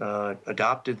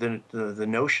adopted the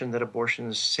notion that abortion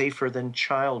is safer than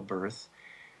childbirth,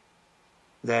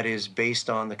 that is based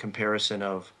on the comparison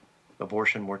of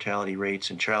abortion mortality rates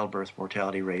and childbirth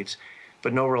mortality rates,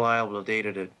 but no reliable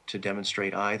data to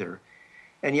demonstrate either.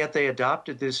 And yet they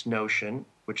adopted this notion,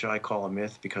 which I call a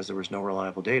myth because there was no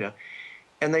reliable data,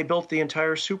 and they built the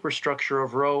entire superstructure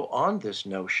of Roe on this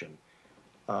notion.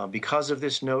 Because of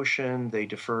this notion, they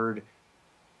deferred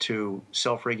to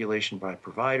self-regulation by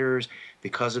providers.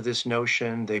 Because of this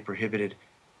notion, they prohibited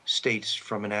states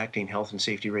from enacting health and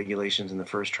safety regulations in the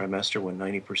first trimester when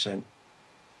 90%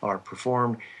 are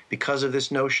performed. Because of this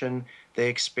notion, they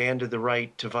expanded the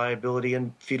right to viability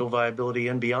and fetal viability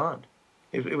and beyond.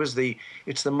 It's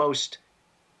the most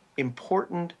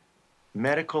important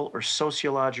medical or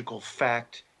sociological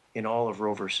fact in all of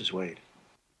Roe versus Wade.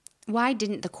 Why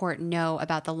didn't the court know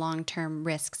about the long-term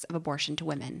risks of abortion to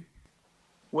women?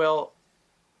 Well,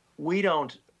 we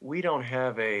don't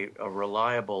have a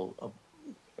reliable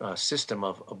system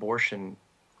of abortion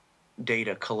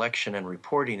data collection and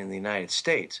reporting in the United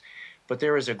States, but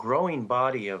there is a growing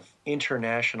body of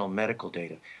international medical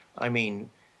data. I mean,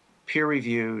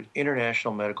 peer-reviewed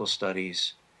international medical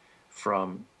studies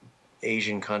from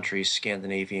Asian countries,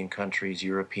 Scandinavian countries,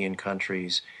 European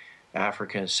countries,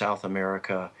 Africa and South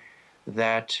America,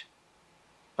 that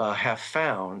have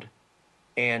found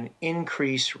an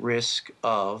increased risk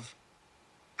of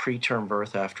preterm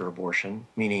birth after abortion,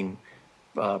 meaning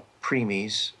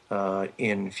preemies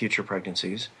in future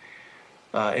pregnancies,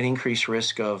 an increased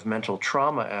risk of mental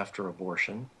trauma after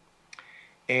abortion,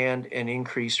 and an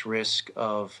increased risk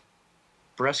of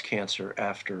breast cancer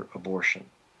after abortion.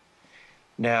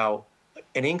 Now,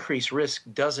 an increased risk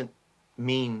doesn't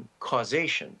mean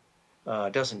causation,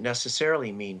 doesn't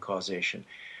necessarily mean causation,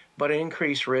 but an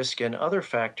increased risk and other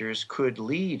factors could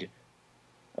lead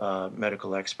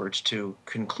medical experts to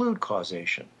conclude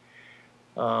causation.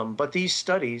 But these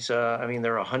studies, I mean,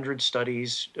 there are 100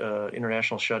 studies,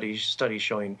 international studies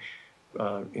showing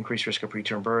increased risk of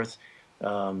preterm birth,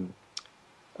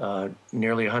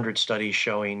 nearly 100 studies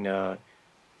showing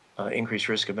increased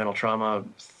risk of mental trauma,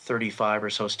 35 or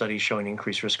so studies showing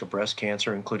increased risk of breast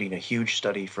cancer, including a huge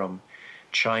study from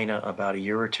China about a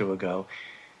year or two ago.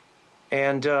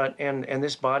 And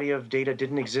this body of data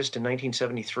didn't exist in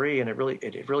 1973, and it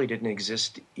really didn't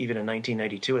exist even in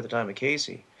 1992 at the time of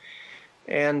Casey.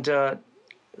 And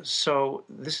so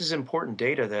this is important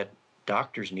data that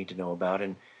doctors need to know about,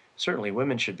 and certainly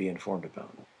women should be informed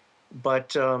about.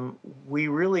 But we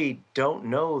really don't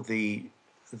know the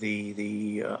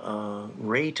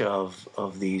rate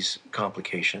of these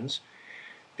complications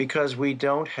because we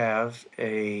don't have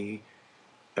a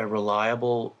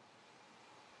reliable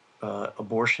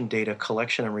abortion data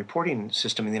collection and reporting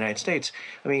system in the United States.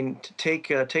 I mean, take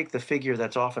the figure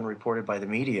that's often reported by the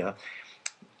media,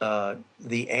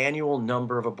 the annual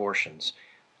number of abortions.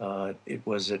 It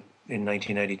was in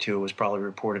 1992, it was probably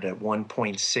reported at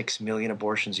 1.6 million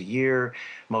abortions a year.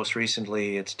 Most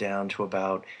recently, it's down to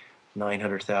about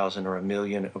 900,000 or 1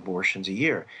 million abortions a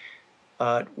year.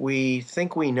 We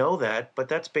think we know that, but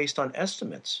that's based on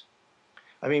estimates.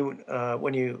 I mean,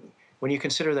 when you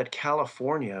consider that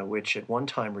California, which at one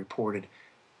time reported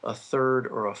a third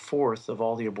or a fourth of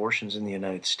all the abortions in the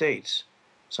United States,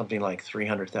 something like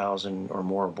 300,000 or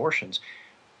more abortions,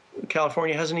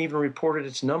 California hasn't even reported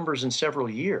its numbers in several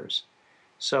years.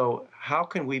 So how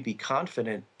can we be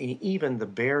confident in even the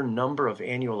bare number of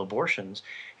annual abortions?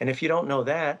 And if you don't know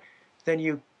that, then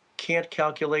you can't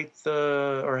calculate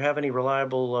or have any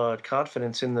reliable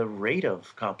confidence in the rate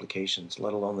of complications,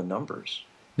 let alone the numbers.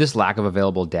 This lack of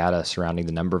available data surrounding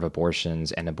the number of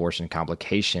abortions and abortion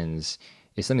complications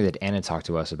is something that Anna talked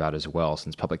to us about as well,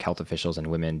 since public health officials and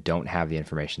women don't have the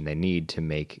information they need to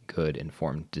make good,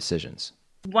 informed decisions.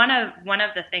 One of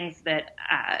the things that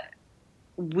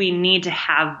we need to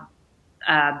have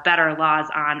better laws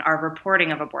on are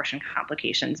reporting of abortion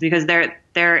complications, because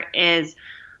there is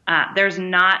there's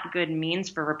not good means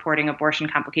for reporting abortion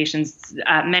complications.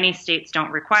 Many states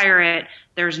don't require it.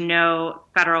 There's no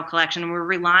federal collection. We're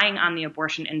relying on the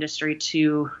abortion industry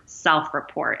to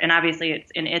self-report. And obviously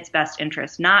it's in its best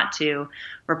interest not to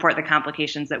report the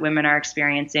complications that women are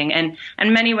experiencing. And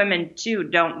many women, too,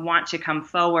 don't want to come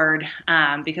forward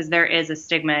because there is a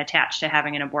stigma attached to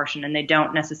having an abortion, and they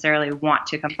don't necessarily want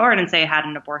to come forward and say, I had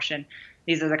an abortion.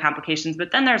 These are the complications.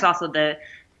 But then there's also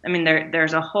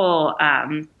there's a whole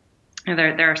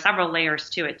there are several layers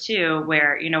to it too,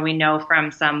 where we know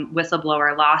from some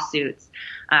whistleblower lawsuits.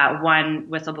 One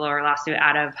whistleblower lawsuit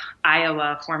out of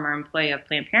Iowa, a former employee of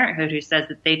Planned Parenthood, who says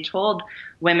that they told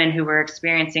women who were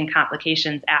experiencing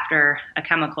complications after a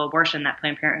chemical abortion that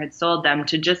Planned Parenthood sold them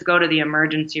to just go to the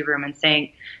emergency room and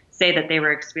say that they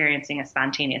were experiencing a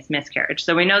spontaneous miscarriage.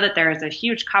 So we know that there is a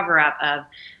huge cover-up of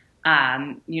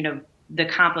the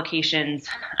complications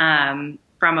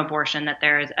from abortion, that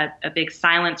there is a big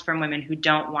silence from women who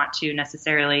don't want to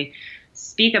necessarily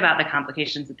speak about the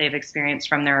complications that they've experienced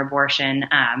from their abortion.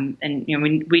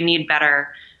 We need better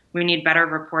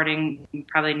reporting. We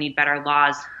probably need better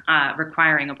laws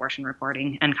requiring abortion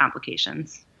reporting and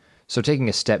complications. So taking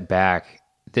a step back,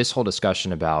 this whole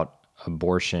discussion about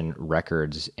abortion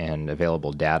records and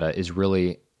available data is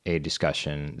really a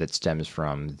discussion that stems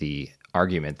from the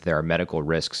argument that there are medical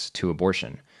risks to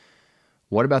abortion.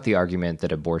 What about the argument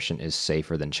that abortion is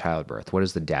safer than childbirth? What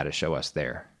does the data show us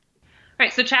there?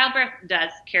 Right. So childbirth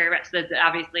does carry risks. That's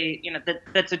obviously,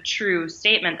 that's a true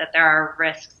statement that there are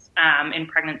risks in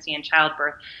pregnancy and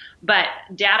childbirth. But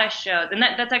data shows, and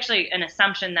that's actually an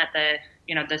assumption that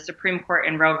the Supreme Court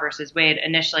in Roe versus Wade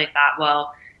initially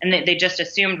thought, and they just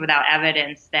assumed without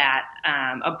evidence that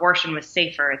abortion was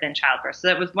safer than childbirth. So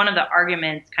that was one of the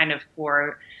arguments kind of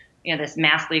for this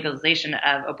mass legalization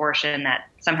of abortion, that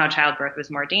somehow childbirth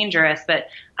was more dangerous. But,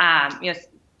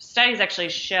 studies actually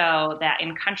show that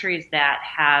in countries that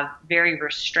have very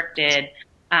restricted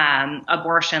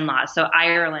abortion laws, so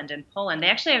Ireland and Poland, they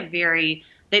actually have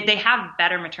they have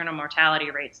better maternal mortality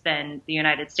rates than the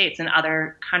United States and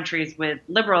other countries with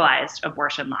liberalized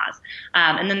abortion laws.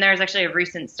 And then there's actually a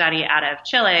recent study out of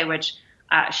Chile, which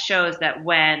shows that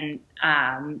when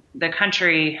the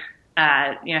country,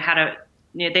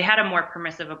 they had a more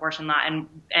permissive abortion law,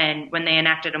 and when they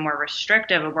enacted a more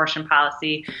restrictive abortion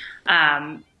policy,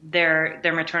 their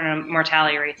maternal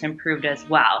mortality rates improved as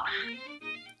well.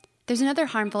 There's another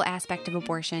harmful aspect of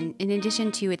abortion, in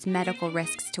addition to its medical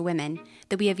risks to women,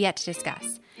 that we have yet to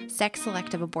discuss: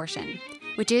 sex-selective abortion,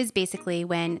 which is basically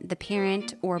when the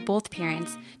parent or both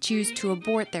parents choose to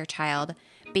abort their child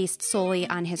based solely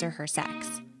on his or her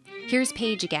sex. Here's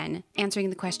Paige again, answering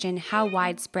the question, how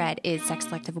widespread is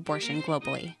sex-selective abortion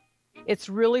globally? It's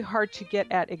really hard to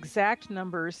get at exact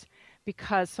numbers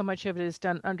because so much of it is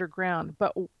done underground.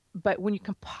 But when you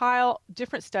compile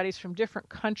different studies from different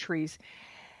countries,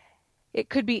 it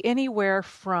could be anywhere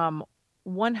from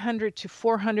 100 to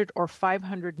 400 or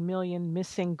 500 million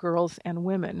missing girls and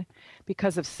women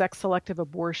because of sex-selective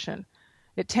abortion.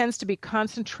 It tends to be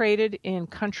concentrated in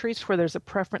countries where there's a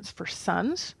preference for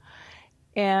sons.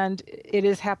 And it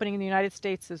is happening in the United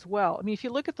States as well. I mean, if you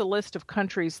look at the list of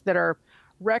countries that are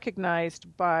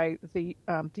recognized by the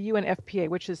UNFPA,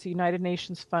 which is the United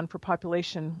Nations Fund for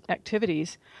Population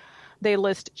Activities, they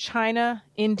list China,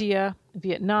 India,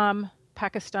 Vietnam,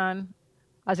 Pakistan,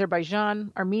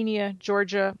 Azerbaijan, Armenia,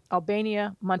 Georgia,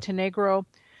 Albania, Montenegro.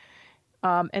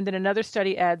 And then another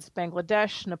study adds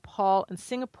Bangladesh, Nepal, and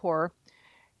Singapore.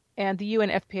 And the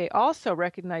UNFPA also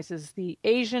recognizes the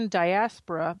Asian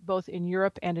diaspora, both in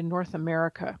Europe and in North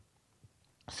America.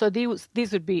 So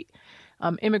these would be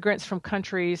immigrants from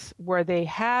countries where they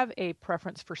have a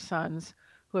preference for sons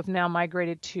who have now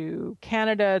migrated to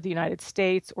Canada, the United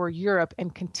States, or Europe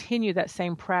and continue that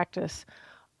same practice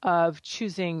of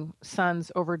choosing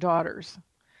sons over daughters.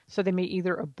 So they may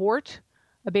either abort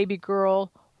a baby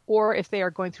girl, or if they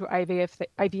are going through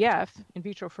IVF, in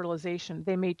vitro fertilization,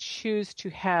 they may choose to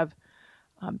have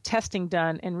testing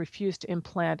done and refuse to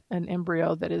implant an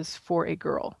embryo that is for a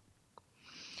girl.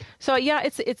 So yeah,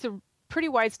 it's a pretty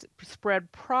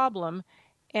widespread problem,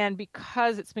 and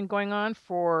because it's been going on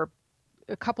for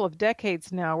a couple of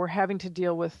decades now, we're having to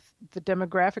deal with the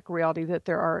demographic reality that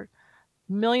there are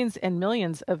millions and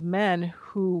millions of men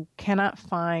who cannot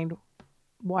find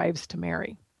wives to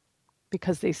marry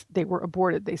because they were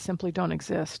aborted. They simply don't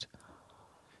exist.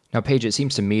 Now, Paige, it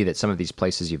seems to me that some of these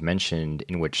places you've mentioned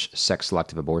in which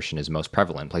sex-selective abortion is most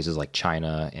prevalent, places like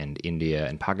China and India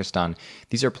and Pakistan,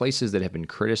 these are places that have been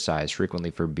criticized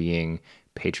frequently for being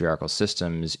patriarchal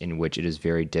systems in which it is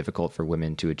very difficult for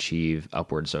women to achieve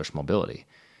upward social mobility.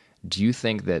 Do you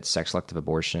think that sex-selective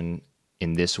abortion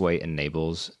in this way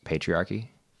enables patriarchy?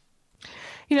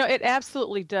 It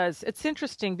absolutely does. It's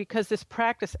interesting because this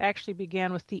practice actually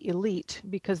began with the elite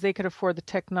because they could afford the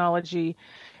technology.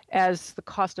 As the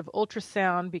cost of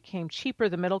ultrasound became cheaper,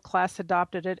 the middle class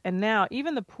adopted it. And now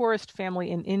even the poorest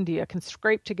family in India can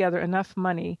scrape together enough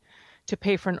money to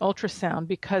pay for an ultrasound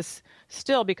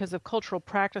because of cultural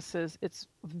practices, it's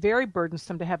very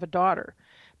burdensome to have a daughter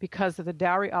because of the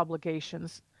dowry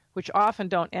obligations, which often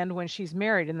don't end when she's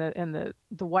married, and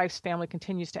the wife's family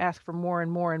continues to ask for more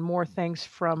and more and more things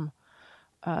from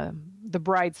the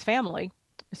bride's family.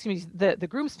 Excuse me, the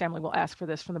groom's family will ask for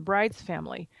this from the bride's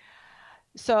family.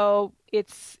 So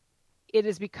it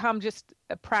has become just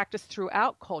a practice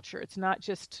throughout culture. It's not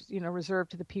just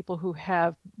reserved to the people who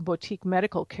have boutique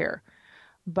medical care,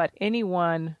 but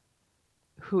anyone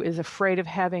who is afraid of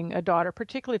having a daughter,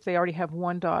 particularly if they already have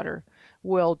one daughter,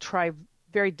 will try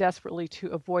very desperately to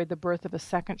avoid the birth of a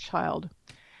second child.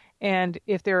 And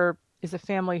if there is a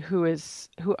family who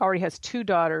already has two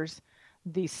daughters,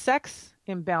 the sex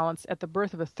imbalance at the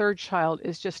birth of a third child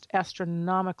is just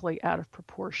astronomically out of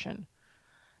proportion.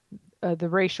 The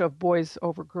ratio of boys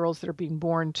over girls that are being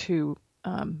born to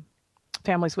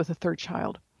families with a third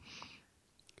child.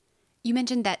 You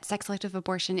mentioned that sex-selective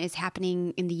abortion is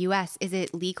happening in the U.S. Is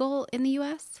it legal in the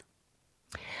U.S.?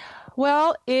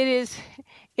 Well, it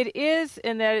is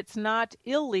in that it's not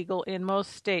illegal in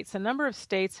most states. A number of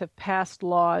states have passed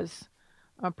laws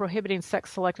prohibiting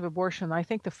sex-selective abortion. I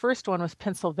think the first one was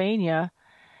Pennsylvania,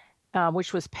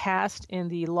 which was passed in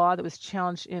the law that was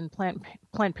challenged in Planned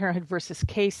Parenthood versus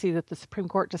Casey that the Supreme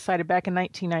Court decided back in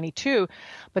 1992.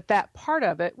 But that part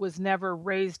of it was never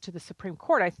raised to the Supreme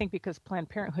Court, I think because Planned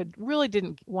Parenthood really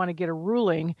didn't want to get a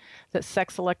ruling that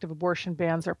sex-selective abortion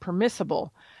bans are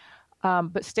permissible.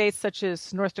 But states such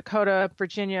as North Dakota,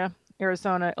 Virginia,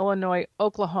 Arizona, Illinois,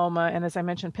 Oklahoma, and as I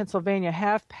mentioned, Pennsylvania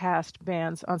have passed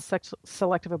bans on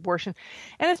sex-selective abortion.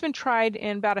 And it's been tried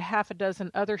in about a half a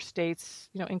dozen other states,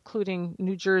 including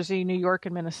New Jersey, New York,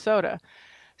 and Minnesota.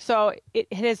 So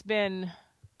it has been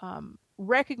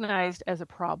recognized as a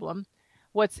problem.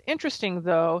 What's interesting,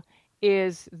 though,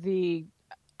 is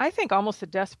I think almost the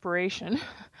desperation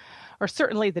or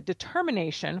certainly the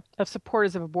determination of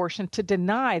supporters of abortion to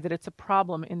deny that it's a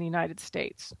problem in the United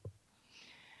States.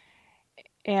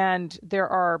 And there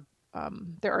are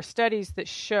studies that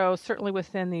show, certainly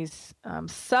within these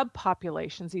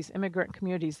subpopulations, these immigrant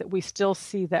communities, that we still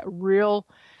see that real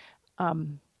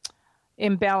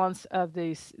imbalance of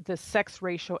the sex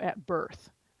ratio at birth,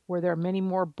 where there are many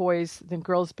more boys than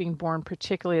girls being born,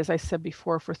 particularly, as I said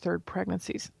before, for third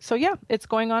pregnancies. So yeah, it's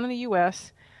going on in the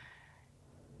U.S.,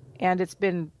 and it's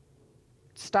been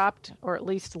stopped, or at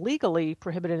least legally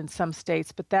prohibited in some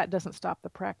states, but that doesn't stop the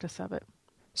practice of it.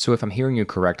 So if I'm hearing you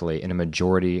correctly, in a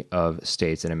majority of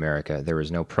states in America, there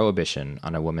is no prohibition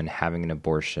on a woman having an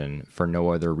abortion for no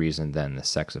other reason than the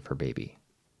sex of her baby.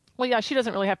 Well, yeah, she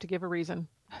doesn't really have to give a reason.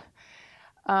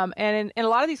 And in a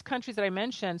lot of these countries that I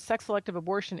mentioned, sex-selective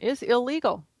abortion is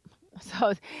illegal.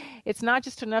 So it's not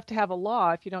just enough to have a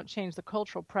law if you don't change the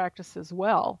cultural practice as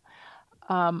well.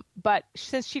 But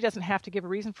since she doesn't have to give a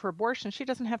reason for abortion, she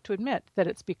doesn't have to admit that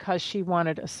it's because she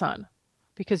wanted a son,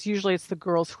 because usually it's the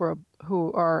girls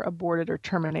who are aborted or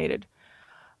terminated.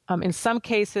 In some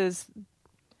cases,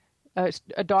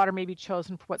 a daughter may be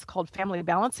chosen for what's called family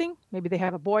balancing. Maybe they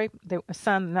have a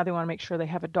son, now they want to make sure they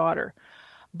have a daughter.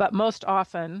 But most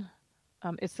often,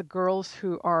 it's the girls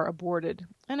who are aborted.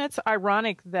 And it's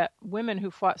ironic that women who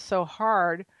fought so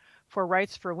hard for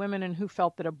rights for women and who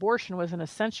felt that abortion was an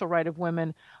essential right of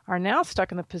women are now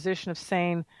stuck in the position of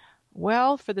saying,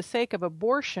 well, for the sake of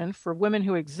abortion, for women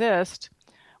who exist,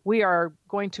 we are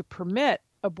going to permit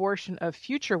abortion of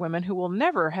future women who will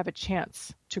never have a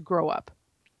chance to grow up.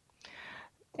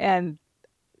 And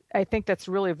I think that's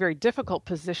really a very difficult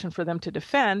position for them to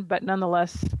defend, but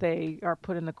nonetheless, they are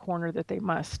put in the corner that they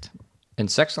must.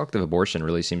 And sex-selective abortion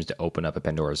really seems to open up a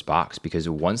Pandora's box, because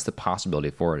once the possibility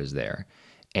for it is there,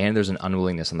 and there's an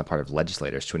unwillingness on the part of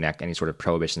legislators to enact any sort of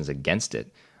prohibitions against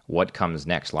it, what comes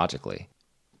next logically?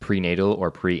 Prenatal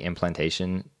or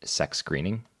pre-implantation sex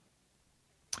screening?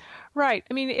 Right.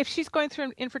 I mean, if she's going through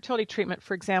an infertility treatment,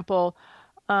 for example,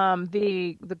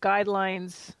 the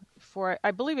guidelines for,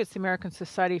 I believe it's the American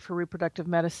Society for Reproductive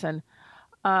Medicine,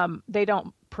 they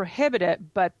don't prohibit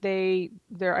it, but I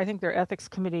think their ethics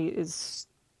committee is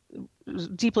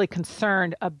deeply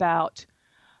concerned about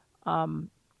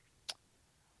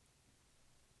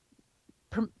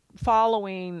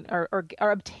following or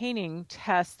obtaining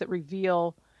tests that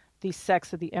reveal the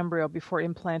sex of the embryo before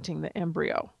implanting the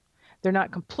embryo. They're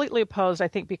not completely opposed, I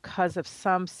think, because of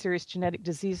some serious genetic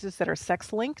diseases that are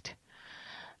sex-linked.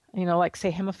 like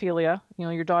say hemophilia,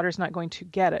 your daughter's not going to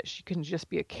get it. She can just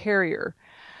be a carrier.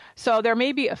 So there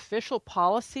may be official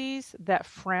policies that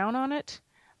frown on it,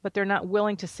 but they're not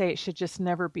willing to say it should just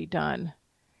never be done.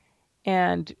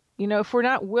 And, if we're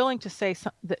not willing to say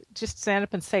just stand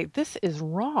up and say, this is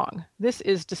wrong. This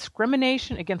is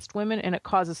discrimination against women, and it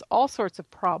causes all sorts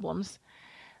of problems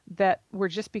that we're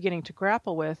just beginning to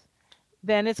grapple with,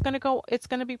 then it's going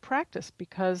to be practiced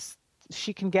because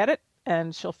she can get it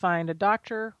and she'll find a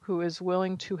doctor who is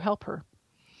willing to help her.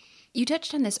 You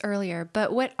touched on this earlier,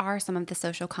 but what are some of the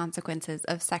social consequences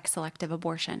of sex-selective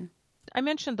abortion? I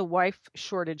mentioned the wife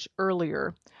shortage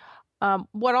earlier.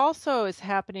 What also is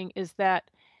happening is that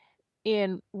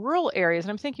in rural areas, and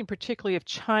I'm thinking particularly of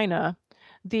China,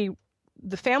 the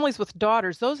families with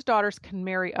daughters, those daughters can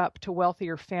marry up to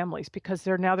wealthier families because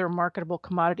they're a marketable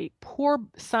commodity. Poor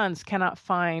sons cannot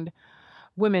find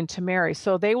women to marry,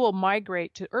 so they will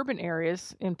migrate to urban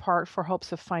areas in part for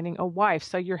hopes of finding a wife.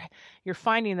 So you're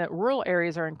finding that rural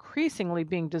areas are increasingly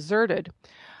being deserted.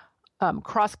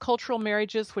 Cross-cultural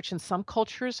marriages, which in some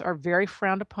cultures are very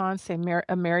frowned upon, say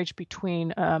a marriage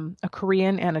between a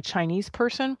Korean and a Chinese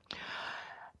person,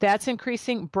 that's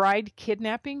increasing. Bride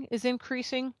kidnapping is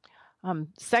increasing.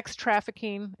 Sex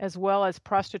trafficking, as well as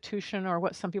prostitution, or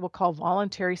what some people call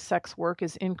voluntary sex work,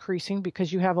 is increasing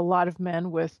because you have a lot of men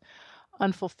with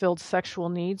unfulfilled sexual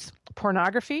needs.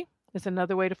 Pornography is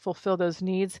another way to fulfill those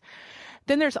needs.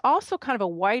 Then there's also kind of a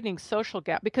widening social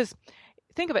gap because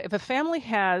think of it, if a family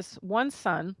has one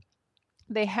son,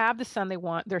 they have the son they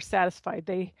want, they're satisfied.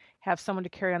 They have someone to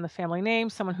carry on the family name,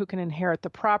 someone who can inherit the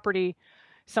property,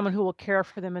 someone who will care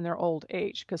for them in their old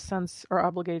age, because sons are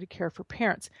obligated to care for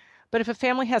parents. But if a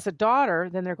family has a daughter,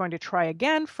 then they're going to try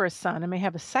again for a son and may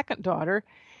have a second daughter,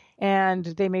 and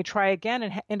they may try again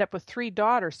and end up with 3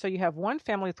 daughters. So you have one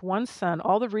family with one son,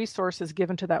 all the resources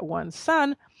given to that one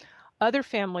son. Other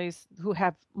families who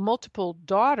have multiple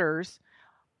daughters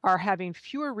are having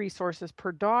fewer resources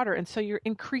per daughter. And so you're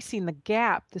increasing the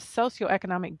gap, the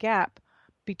socioeconomic gap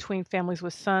between families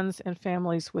with sons and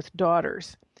families with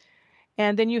daughters.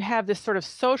 And then you have this sort of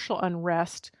social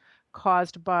unrest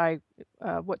caused by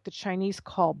what the Chinese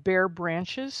call bare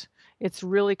branches. It's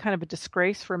really kind of a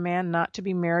disgrace for a man not to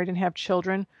be married and have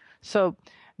children. So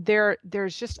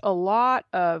there's just a lot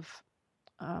of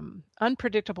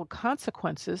unpredictable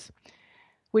consequences,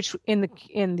 which in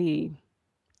the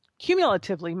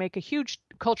cumulatively make a huge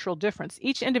cultural difference.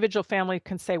 Each individual family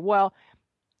can say, well,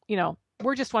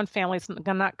 we're just one family. It's not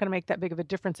going to make that big of a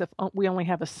difference if we only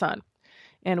have a son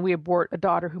and we abort a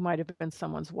daughter who might have been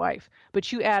someone's wife.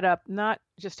 But you add up not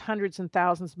just hundreds and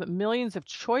thousands, but millions of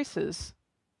choices,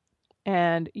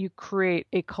 and you create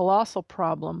a colossal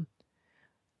problem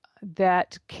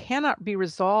that cannot be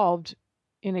resolved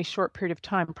in a short period of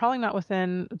time, probably not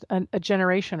within a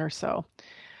generation or so.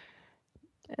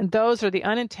 And those are the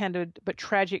unintended but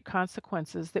tragic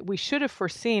consequences that we should have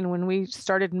foreseen when we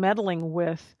started meddling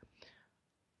with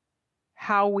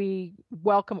how we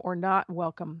welcome or not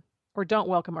welcome or don't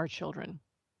welcome our children.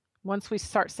 Once we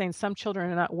start saying some children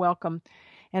are not welcome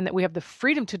and that we have the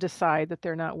freedom to decide that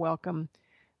they're not welcome,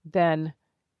 then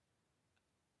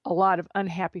a lot of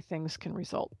unhappy things can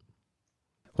result.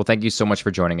 Well, thank you so much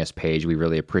for joining us, Paige. We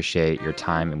really appreciate your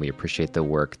time and we appreciate the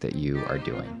work that you are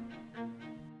doing.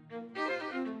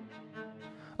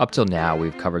 Up till now,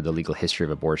 we've covered the legal history of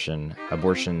abortion,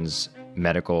 abortion's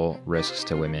medical risks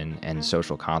to women and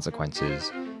social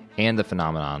consequences, and the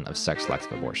phenomenon of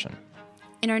sex-selective abortion.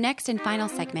 In our next and final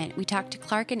segment, we talk to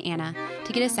Clark and Anna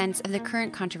to get a sense of the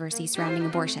current controversy surrounding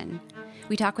abortion.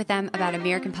 We talk with them about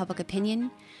American public opinion,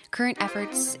 current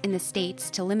efforts in the states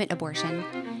to limit abortion,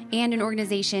 and an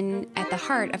organization at the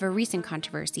heart of a recent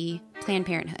controversy, Planned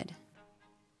Parenthood.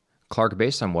 Clark,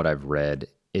 based on what I've read,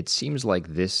 it seems like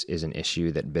this is an issue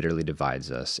that bitterly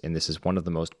divides us, and this is one of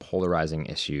the most polarizing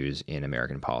issues in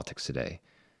American politics today.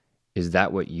 Is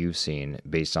that what you've seen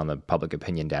based on the public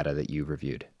opinion data that you've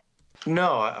reviewed?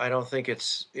 No, I don't think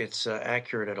it's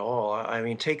accurate at all. I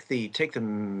mean, take the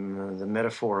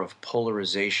metaphor of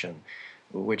polarization,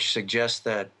 which suggests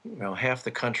that half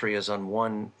the country is on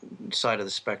one side of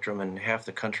the spectrum and half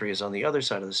the country is on the other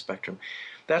side of the spectrum.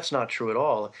 That's not true at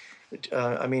all.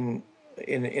 I mean,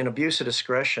 in abuse of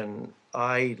discretion,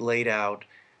 I laid out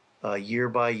year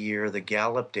by year the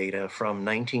Gallup data from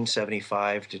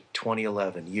 1975 to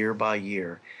 2011, year by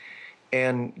year.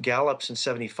 And Gallup since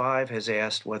 75 has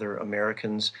asked whether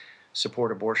Americans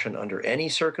support abortion under any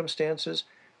circumstances,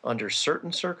 under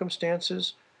certain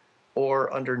circumstances,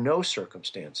 or under no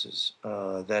circumstances,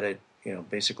 that it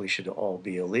basically should all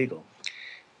be illegal.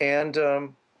 And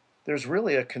there's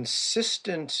really a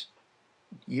consistent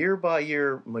year by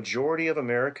year majority of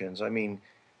Americans, I mean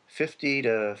 50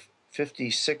 to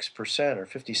 56% or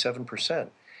 57%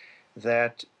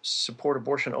 that support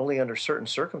abortion only under certain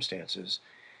circumstances.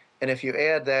 And if you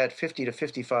add that 50 to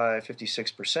 55,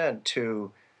 56%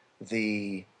 to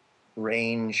the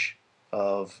range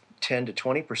of 10 to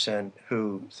 20%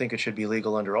 who think it should be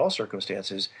legal under all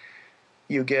circumstances,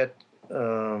 you get,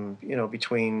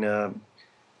 between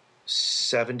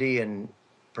 70 and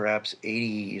perhaps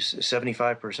 80,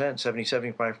 75%, 70,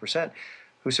 75%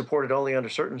 who support it only under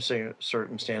certain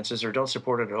circumstances or don't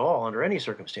support it at all under any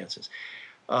circumstances.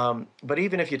 But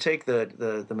even if you take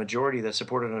the majority that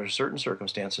support it under certain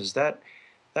circumstances, that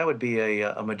would be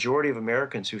a majority of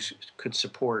Americans who could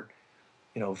support,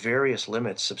 various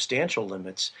limits, substantial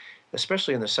limits,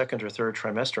 especially in the second or third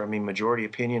trimester. I mean, majority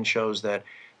opinion shows that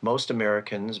most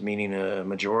Americans, meaning a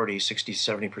majority, 60,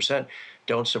 70%,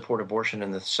 don't support abortion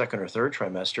in the second or third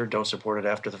trimester, don't support it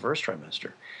after the first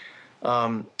trimester.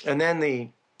 And then the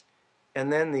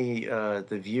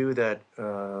view that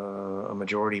a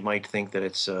majority might think that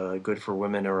it's good for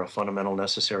women or a fundamental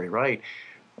necessary right,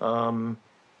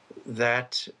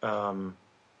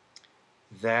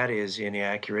 that is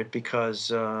inaccurate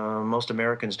because most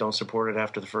Americans don't support it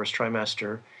after the first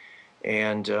trimester,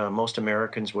 and most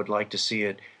Americans would like to see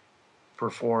it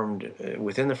performed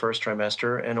within the first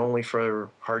trimester and only for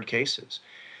hard cases.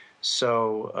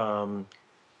 So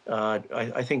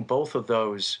I think both of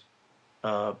those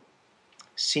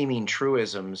seeming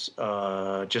truisms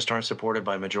just aren't supported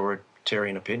by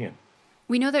majoritarian opinion.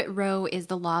 We know that Roe is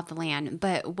the law of the land,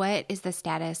 but what is the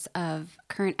status of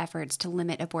current efforts to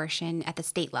limit abortion at the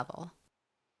state level?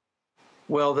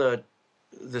 Well, the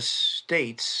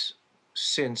states,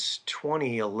 since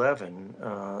 2011,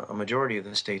 a majority of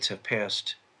the states have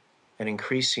passed an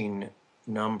increasing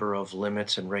number of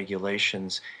limits and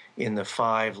regulations in the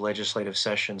 5 legislative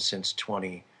sessions since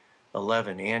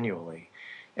 2011 annually.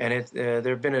 And there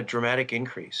have been a dramatic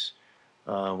increase.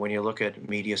 When you look at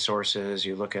media sources,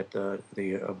 you look at the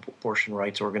abortion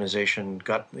rights organization,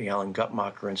 the Alan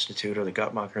Guttmacher Institute or the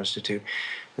Guttmacher Institute,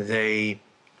 they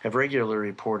have regularly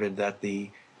reported that there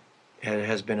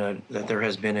has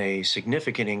been a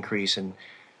significant increase in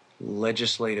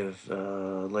legislative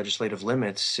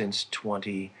limits since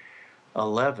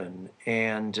 2011,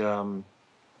 and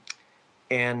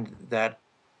that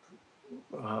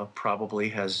probably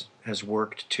has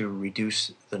worked to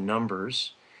reduce the number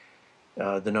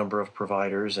of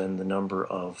providers and the number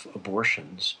of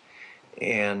abortions,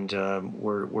 and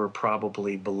we're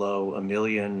probably below 1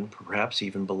 million, perhaps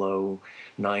even below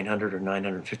 900 or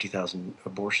 950,000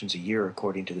 abortions a year,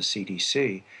 according to the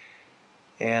CDC,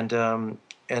 and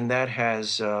that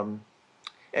has, and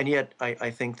yet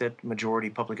I think that majority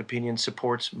public opinion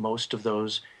supports most of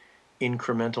those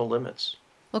incremental limits.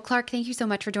 Well, Clark, thank you so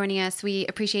much for joining us. We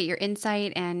appreciate your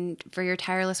insight and for your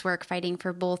tireless work fighting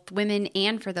for both women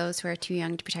and for those who are too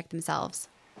young to protect themselves.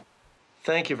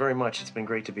 Thank you very much. It's been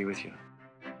great to be with you.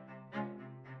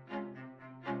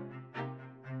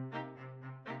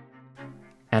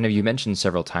 Anna, you mentioned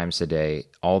several times today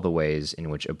all the ways in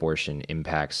which abortion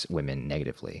impacts women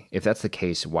negatively. If that's the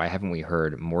case, why haven't we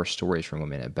heard more stories from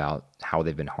women about how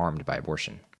they've been harmed by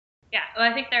abortion? Yeah,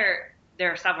 well, I think there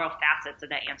are several facets of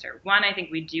that answer. One, I think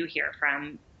we do hear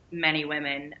from many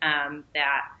women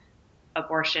that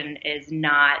abortion is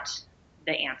not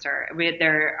the answer.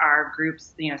 There are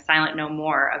groups, Silent No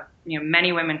More, of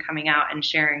many women coming out and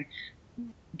sharing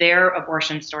their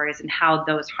abortion stories and how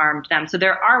those harmed them. So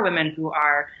there are women who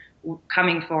are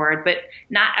coming forward, but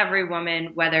not every woman,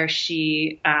 whether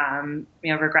she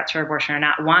regrets her abortion or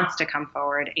not, wants to come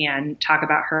forward and talk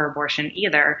about her abortion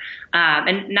either.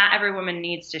 And not every woman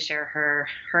needs to share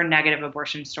her negative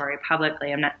abortion story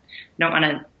publicly. Don't want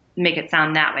to make it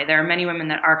sound that way. There are many women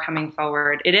that are coming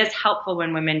forward. It is helpful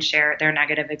when women share their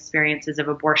negative experiences of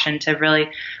abortion to really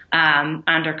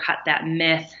undercut that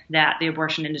myth that the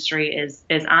abortion industry is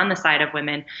on the side of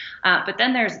women. But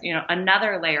then there's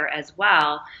another layer as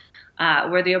well,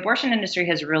 where the abortion industry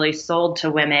has really sold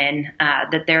to women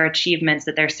that their achievements,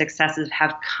 that their successes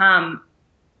have come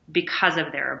because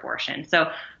of their abortion.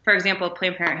 So, for example,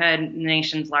 Planned Parenthood, the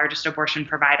nation's largest abortion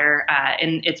provider,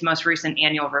 in its most recent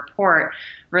annual report,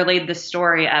 relayed the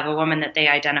story of a woman that they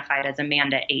identified as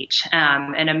Amanda H.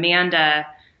 And Amanda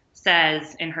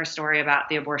says in her story about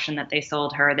the abortion that they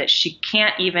sold her that she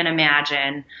can't even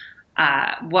imagine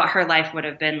what her life would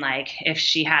have been like if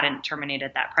she hadn't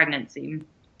terminated that pregnancy.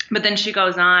 But then she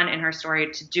goes on in her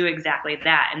story to do exactly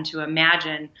that and to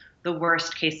imagine the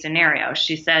worst case scenario.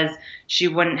 She says she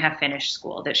wouldn't have finished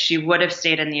school, that she would have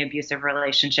stayed in the abusive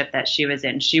relationship that she was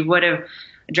in. She would have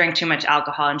drank too much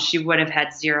alcohol, and she would have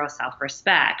had zero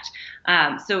self-respect.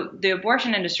 So the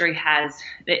abortion industry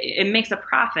it makes a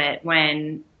profit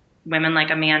when women like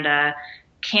Amanda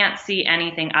can't see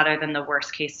anything other than the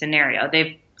worst case scenario.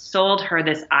 They've sold her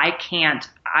this I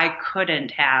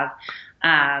couldn't have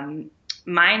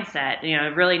mindset,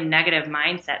 a really negative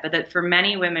mindset. But that for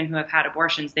many women who have had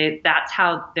abortions, that's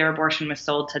how their abortion was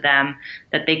sold to them,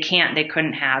 that they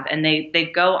couldn't have. And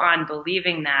they go on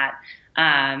believing that,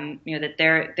 that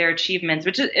their achievements,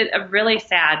 which is a really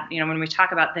sad, when we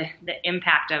talk about the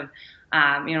impact of,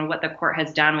 what the court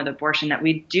has done with abortion, that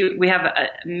we have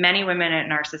many women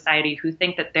in our society who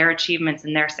think that their achievements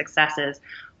and their successes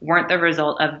weren't the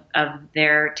result of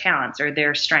their talents or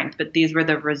their strength, but these were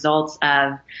the results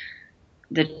of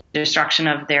the destruction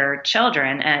of their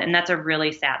children. And that's a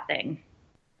really sad thing.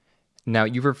 Now,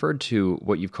 you've referred to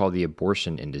what you've called the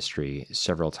abortion industry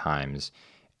several times,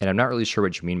 and I'm not really sure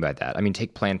what you mean by that. I mean,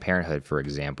 take Planned Parenthood, for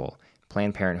example.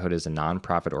 Planned Parenthood is a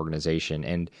nonprofit organization,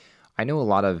 and I know a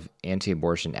lot of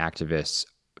anti-abortion activists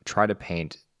try to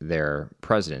paint their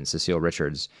president, Cecile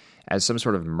Richards, as some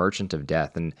sort of merchant of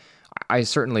death, and I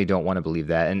certainly don't want to believe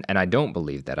that, and I don't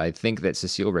believe that. I think that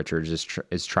Cecile Richards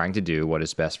is trying to do what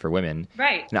is best for women.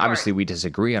 Right. Now, obviously, we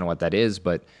disagree on what that is,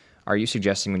 but are you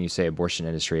suggesting when you say abortion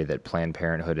industry that Planned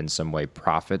Parenthood in some way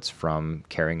profits from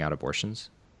carrying out abortions?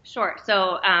 Sure.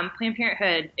 So Planned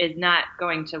Parenthood is not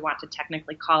going to want to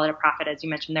technically call it a profit. As you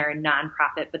mentioned, they're a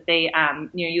nonprofit, but they,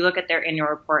 you look at their annual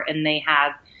report and they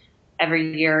have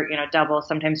every year, double,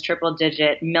 sometimes triple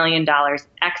digit $1 million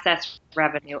excess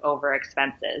revenue over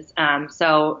expenses.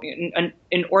 So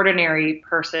an ordinary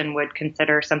person would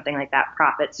consider something like that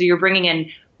profit. So you're bringing in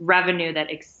revenue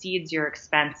that exceeds your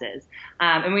expenses.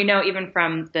 And we know even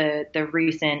from the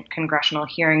recent congressional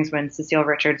hearings when Cecile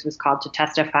Richards was called to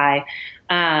testify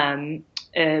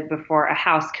before a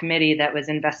House committee that was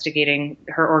investigating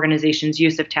her organization's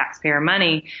use of taxpayer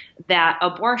money, that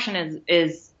abortion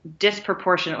is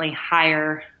disproportionately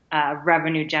higher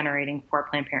revenue generating for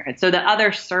Planned Parenthood. So the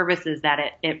other services that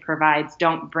it provides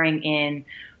don't bring in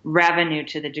revenue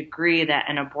to the degree that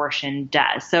an abortion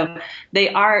does. So they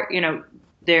are,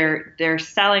 they're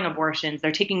selling abortions.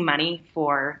 They're taking money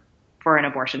for an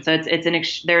abortion. So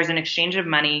there's an exchange of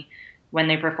money when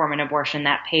they perform an abortion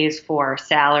that pays for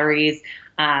salaries,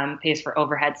 pays for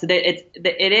overhead. So that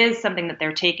it is something that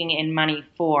they're taking in money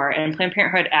for. And Planned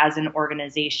Parenthood as an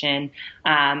organization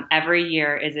every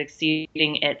year is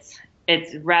exceeding its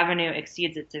revenue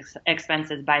exceeds its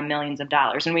expenses by millions of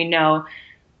dollars. And we know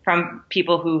from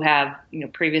people who have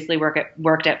previously worked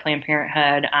at Planned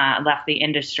Parenthood, left the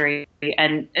industry,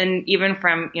 and even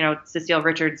from Cecile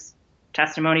Richards'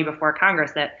 testimony before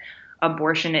Congress, that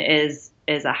abortion is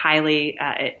a highly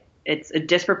it's a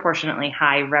disproportionately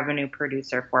high revenue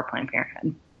producer for Planned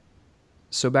Parenthood.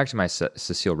 So back to my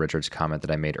Cecile Richards comment that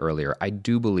I made earlier, I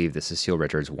do believe that Cecile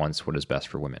Richards wants what is best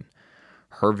for women.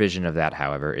 Her vision of that,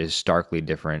 however, is starkly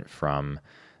different from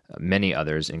many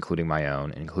others, including my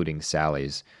own, including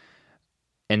Sally's.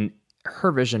 And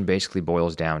her vision basically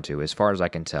boils down to, as far as I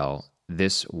can tell,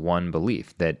 this one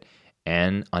belief that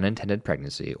an unintended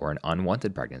pregnancy or an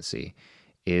unwanted pregnancy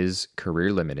is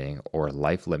career limiting or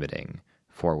life limiting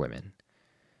for women.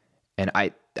 And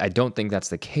I don't think that's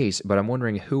the case, but I'm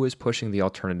wondering who is pushing the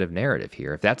alternative narrative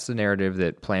here. If that's the narrative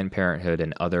that Planned Parenthood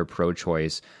and other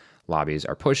pro-choice lobbies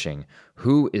are pushing,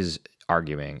 who is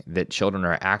arguing that children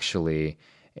are actually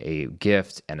a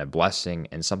gift and a blessing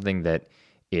and something that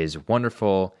is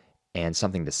wonderful and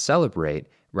something to celebrate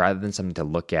rather than something to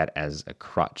look at as a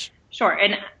crutch? Sure.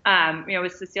 And,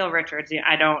 with Cecile Richards,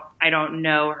 I don't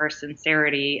know her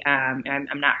sincerity. I'm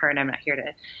not her and I'm not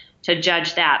here to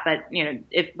judge that. But,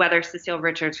 whether Cecile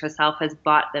Richards herself has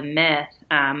bought the myth,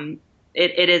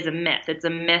 it is a myth. It's a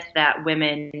myth that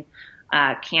women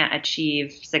can't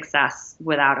achieve success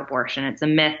without abortion. It's a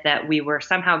myth that we were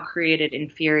somehow created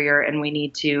inferior and we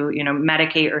need to,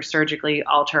 medicate or surgically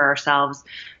alter ourselves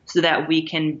so that we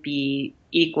can be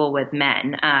equal with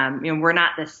men. We're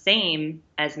not the same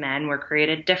as men. We're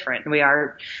created different. We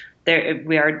are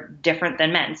different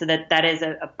than men. So that is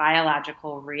a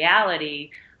biological reality.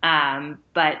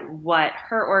 But what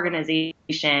her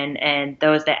organization and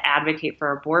those that advocate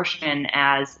for abortion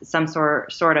as some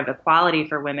sort of equality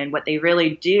for women, what they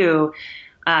really do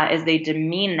is they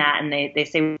demean that, and they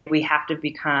say we have to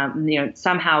become,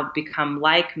 somehow become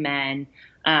like men,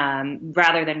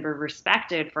 rather than be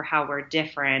respected for how we're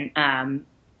different,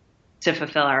 to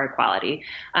fulfill our equality.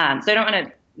 So I don't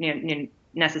want to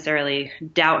necessarily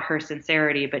doubt her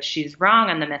sincerity, but she's wrong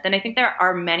on the myth. And I think there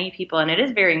are many people, and it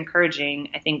is very encouraging,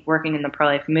 I think, working in the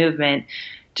pro-life movement,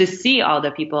 to see all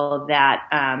the people that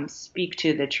speak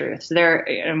to the truth. So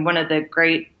and one of the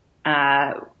great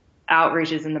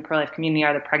outreaches in the pro-life community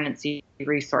are the pregnancy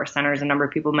resource centers. A number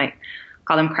of people might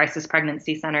call them crisis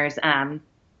pregnancy centers.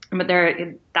 But there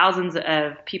are thousands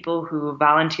of people who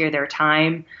volunteer their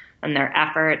time and their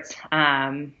efforts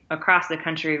across the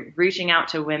country, reaching out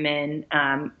to women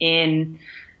in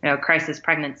crisis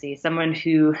pregnancy, someone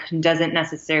who doesn't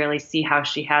necessarily see how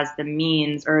she has the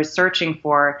means or is searching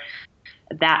for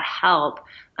that help.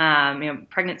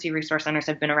 Pregnancy resource centers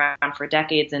have been around for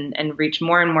decades and reach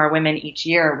more and more women each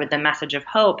year with the message of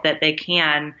hope that they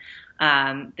can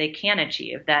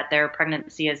achieve, that their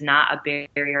pregnancy is not a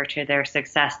barrier to their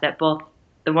success, that both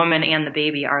the woman and the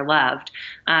baby are loved.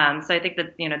 So I think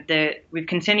that we've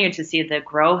continued to see the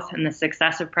growth and the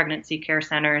success of pregnancy care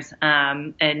centers,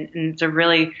 and it's a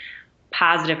really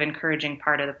positive, encouraging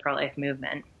part of the pro-life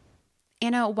movement.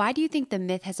 Anna, why do you think the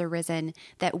myth has arisen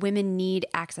that women need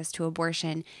access to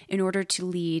abortion in order to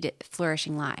lead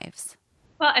flourishing lives?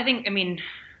 Well, I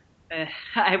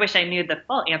wish I knew the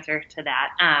full answer to that.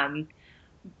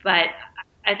 But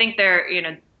I think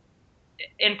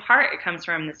in part, it comes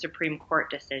from the Supreme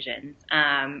Court decisions.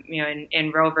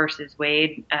 In Roe versus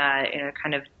Wade,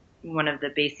 kind of one of the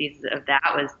bases of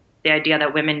that was the idea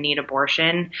that women need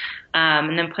abortion.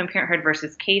 And then Planned Parenthood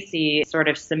versus Casey sort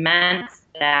of cements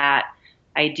that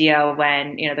idea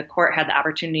when, the court had the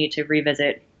opportunity to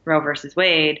revisit Roe versus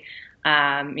Wade.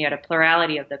 You had a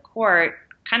plurality of the court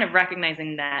kind of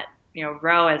recognizing that,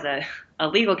 Roe as a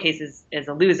legal case is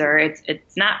a loser.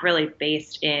 It's not really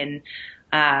based in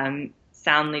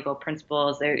sound legal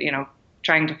principles. They're,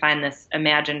 trying to find this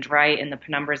imagined right in the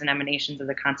penumbras and emanations of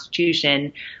the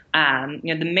Constitution.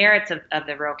 The merits of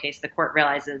the Roe case, the court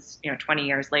realizes, 20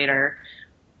 years later,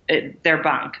 they're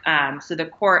bunk. So the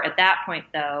court at that point,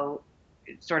 though,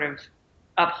 sort of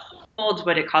upholds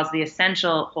what it calls the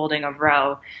essential holding of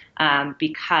Roe,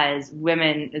 because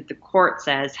women, the court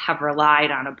says, have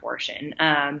relied on abortion,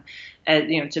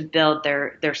 to build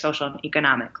their social and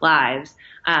economic lives.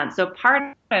 So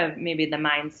part of maybe the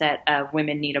mindset of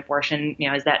women need abortion,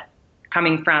 is that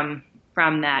coming from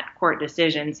that court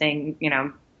decision saying,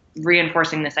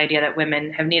 reinforcing this idea that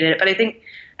women have needed it. But I think,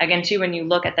 again, too, when you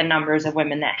look at the numbers of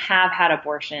women that have had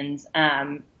abortions,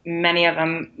 many of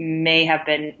them may have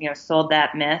been, sold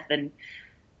that myth and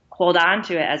hold on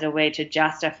to it as a way to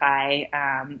justify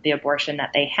the abortion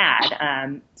that they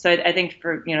had. So I think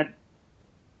for,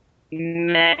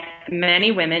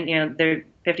 many women, there are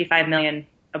 55 million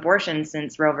abortions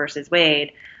since Roe versus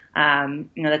Wade.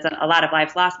 That's a lot of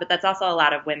lives lost, but that's also a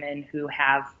lot of women who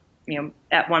have,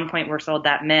 at one point were sold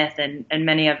that myth, and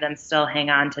many of them still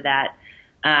hang on to that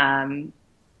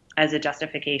as a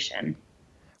justification.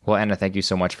 Well, Anna, thank you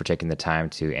so much for taking the time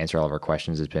to answer all of our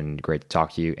questions. It's been great to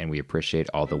talk to you, and we appreciate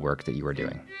all the work that you are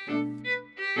doing.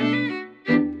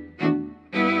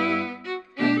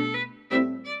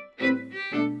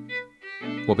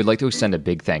 Well, we'd like to extend a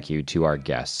big thank you to our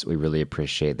guests. We really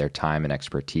appreciate their time and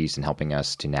expertise in helping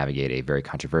us to navigate a very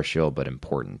controversial but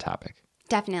important topic.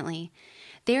 Definitely.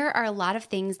 There are a lot of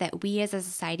things that we as a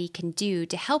society can do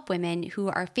to help women who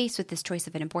are faced with this choice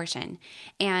of an abortion.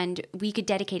 And we could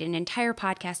dedicate an entire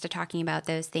podcast to talking about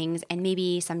those things, and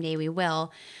maybe someday we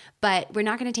will. But we're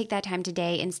not going to take that time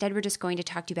today. Instead, we're just going to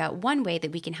talk to you about one way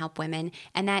that we can help women,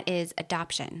 and that is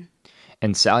adoption.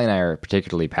 And Sally and I are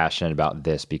particularly passionate about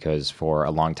this because for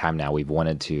a long time now, we've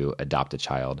wanted to adopt a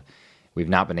child. We've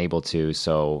not been able to,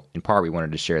 so in part we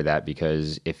wanted to share that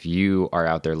because if you are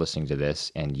out there listening to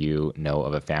this and you know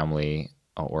of a family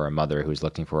or a mother who's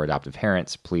looking for adoptive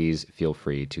parents, please feel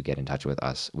free to get in touch with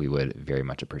us. We would very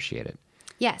much appreciate it.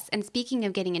 Yes, and speaking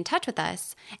of getting in touch with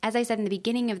us, as I said in the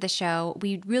beginning of the show,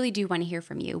 we really do want to hear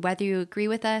from you. Whether you agree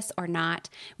with us or not,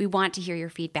 we want to hear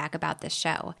your feedback about this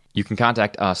show. You can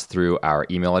contact us through our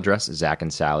email address,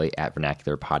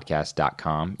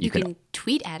 zackandSally@vernacularpodcast.com. You can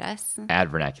tweet at us.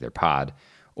 @vernacularpod.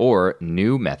 Or,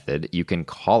 new method, you can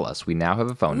call us. We now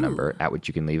have a phone number at which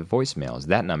you can leave voicemails.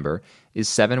 That number is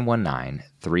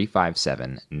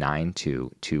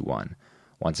 719-357-9221.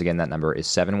 Once again, that number is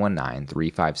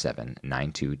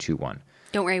 719-357-9221.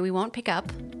 Don't worry, we won't pick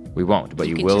up. We won't, but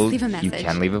you can will. Just leave a message. You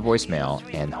can leave a voicemail,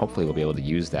 and hopefully we'll be able to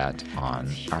use that on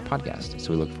our podcast. So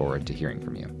we look forward to hearing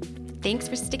from you. Thanks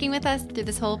for sticking with us through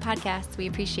this whole podcast. We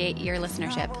appreciate your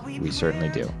listenership. We certainly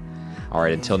do. All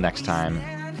right, until next time,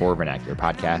 for Vernacular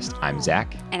Podcast, I'm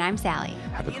Zach. And I'm Sally.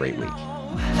 Have a great week.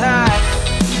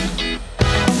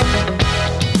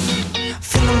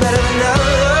 Feeling better than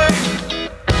ever.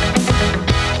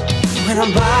 when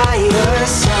I'm by your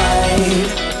side.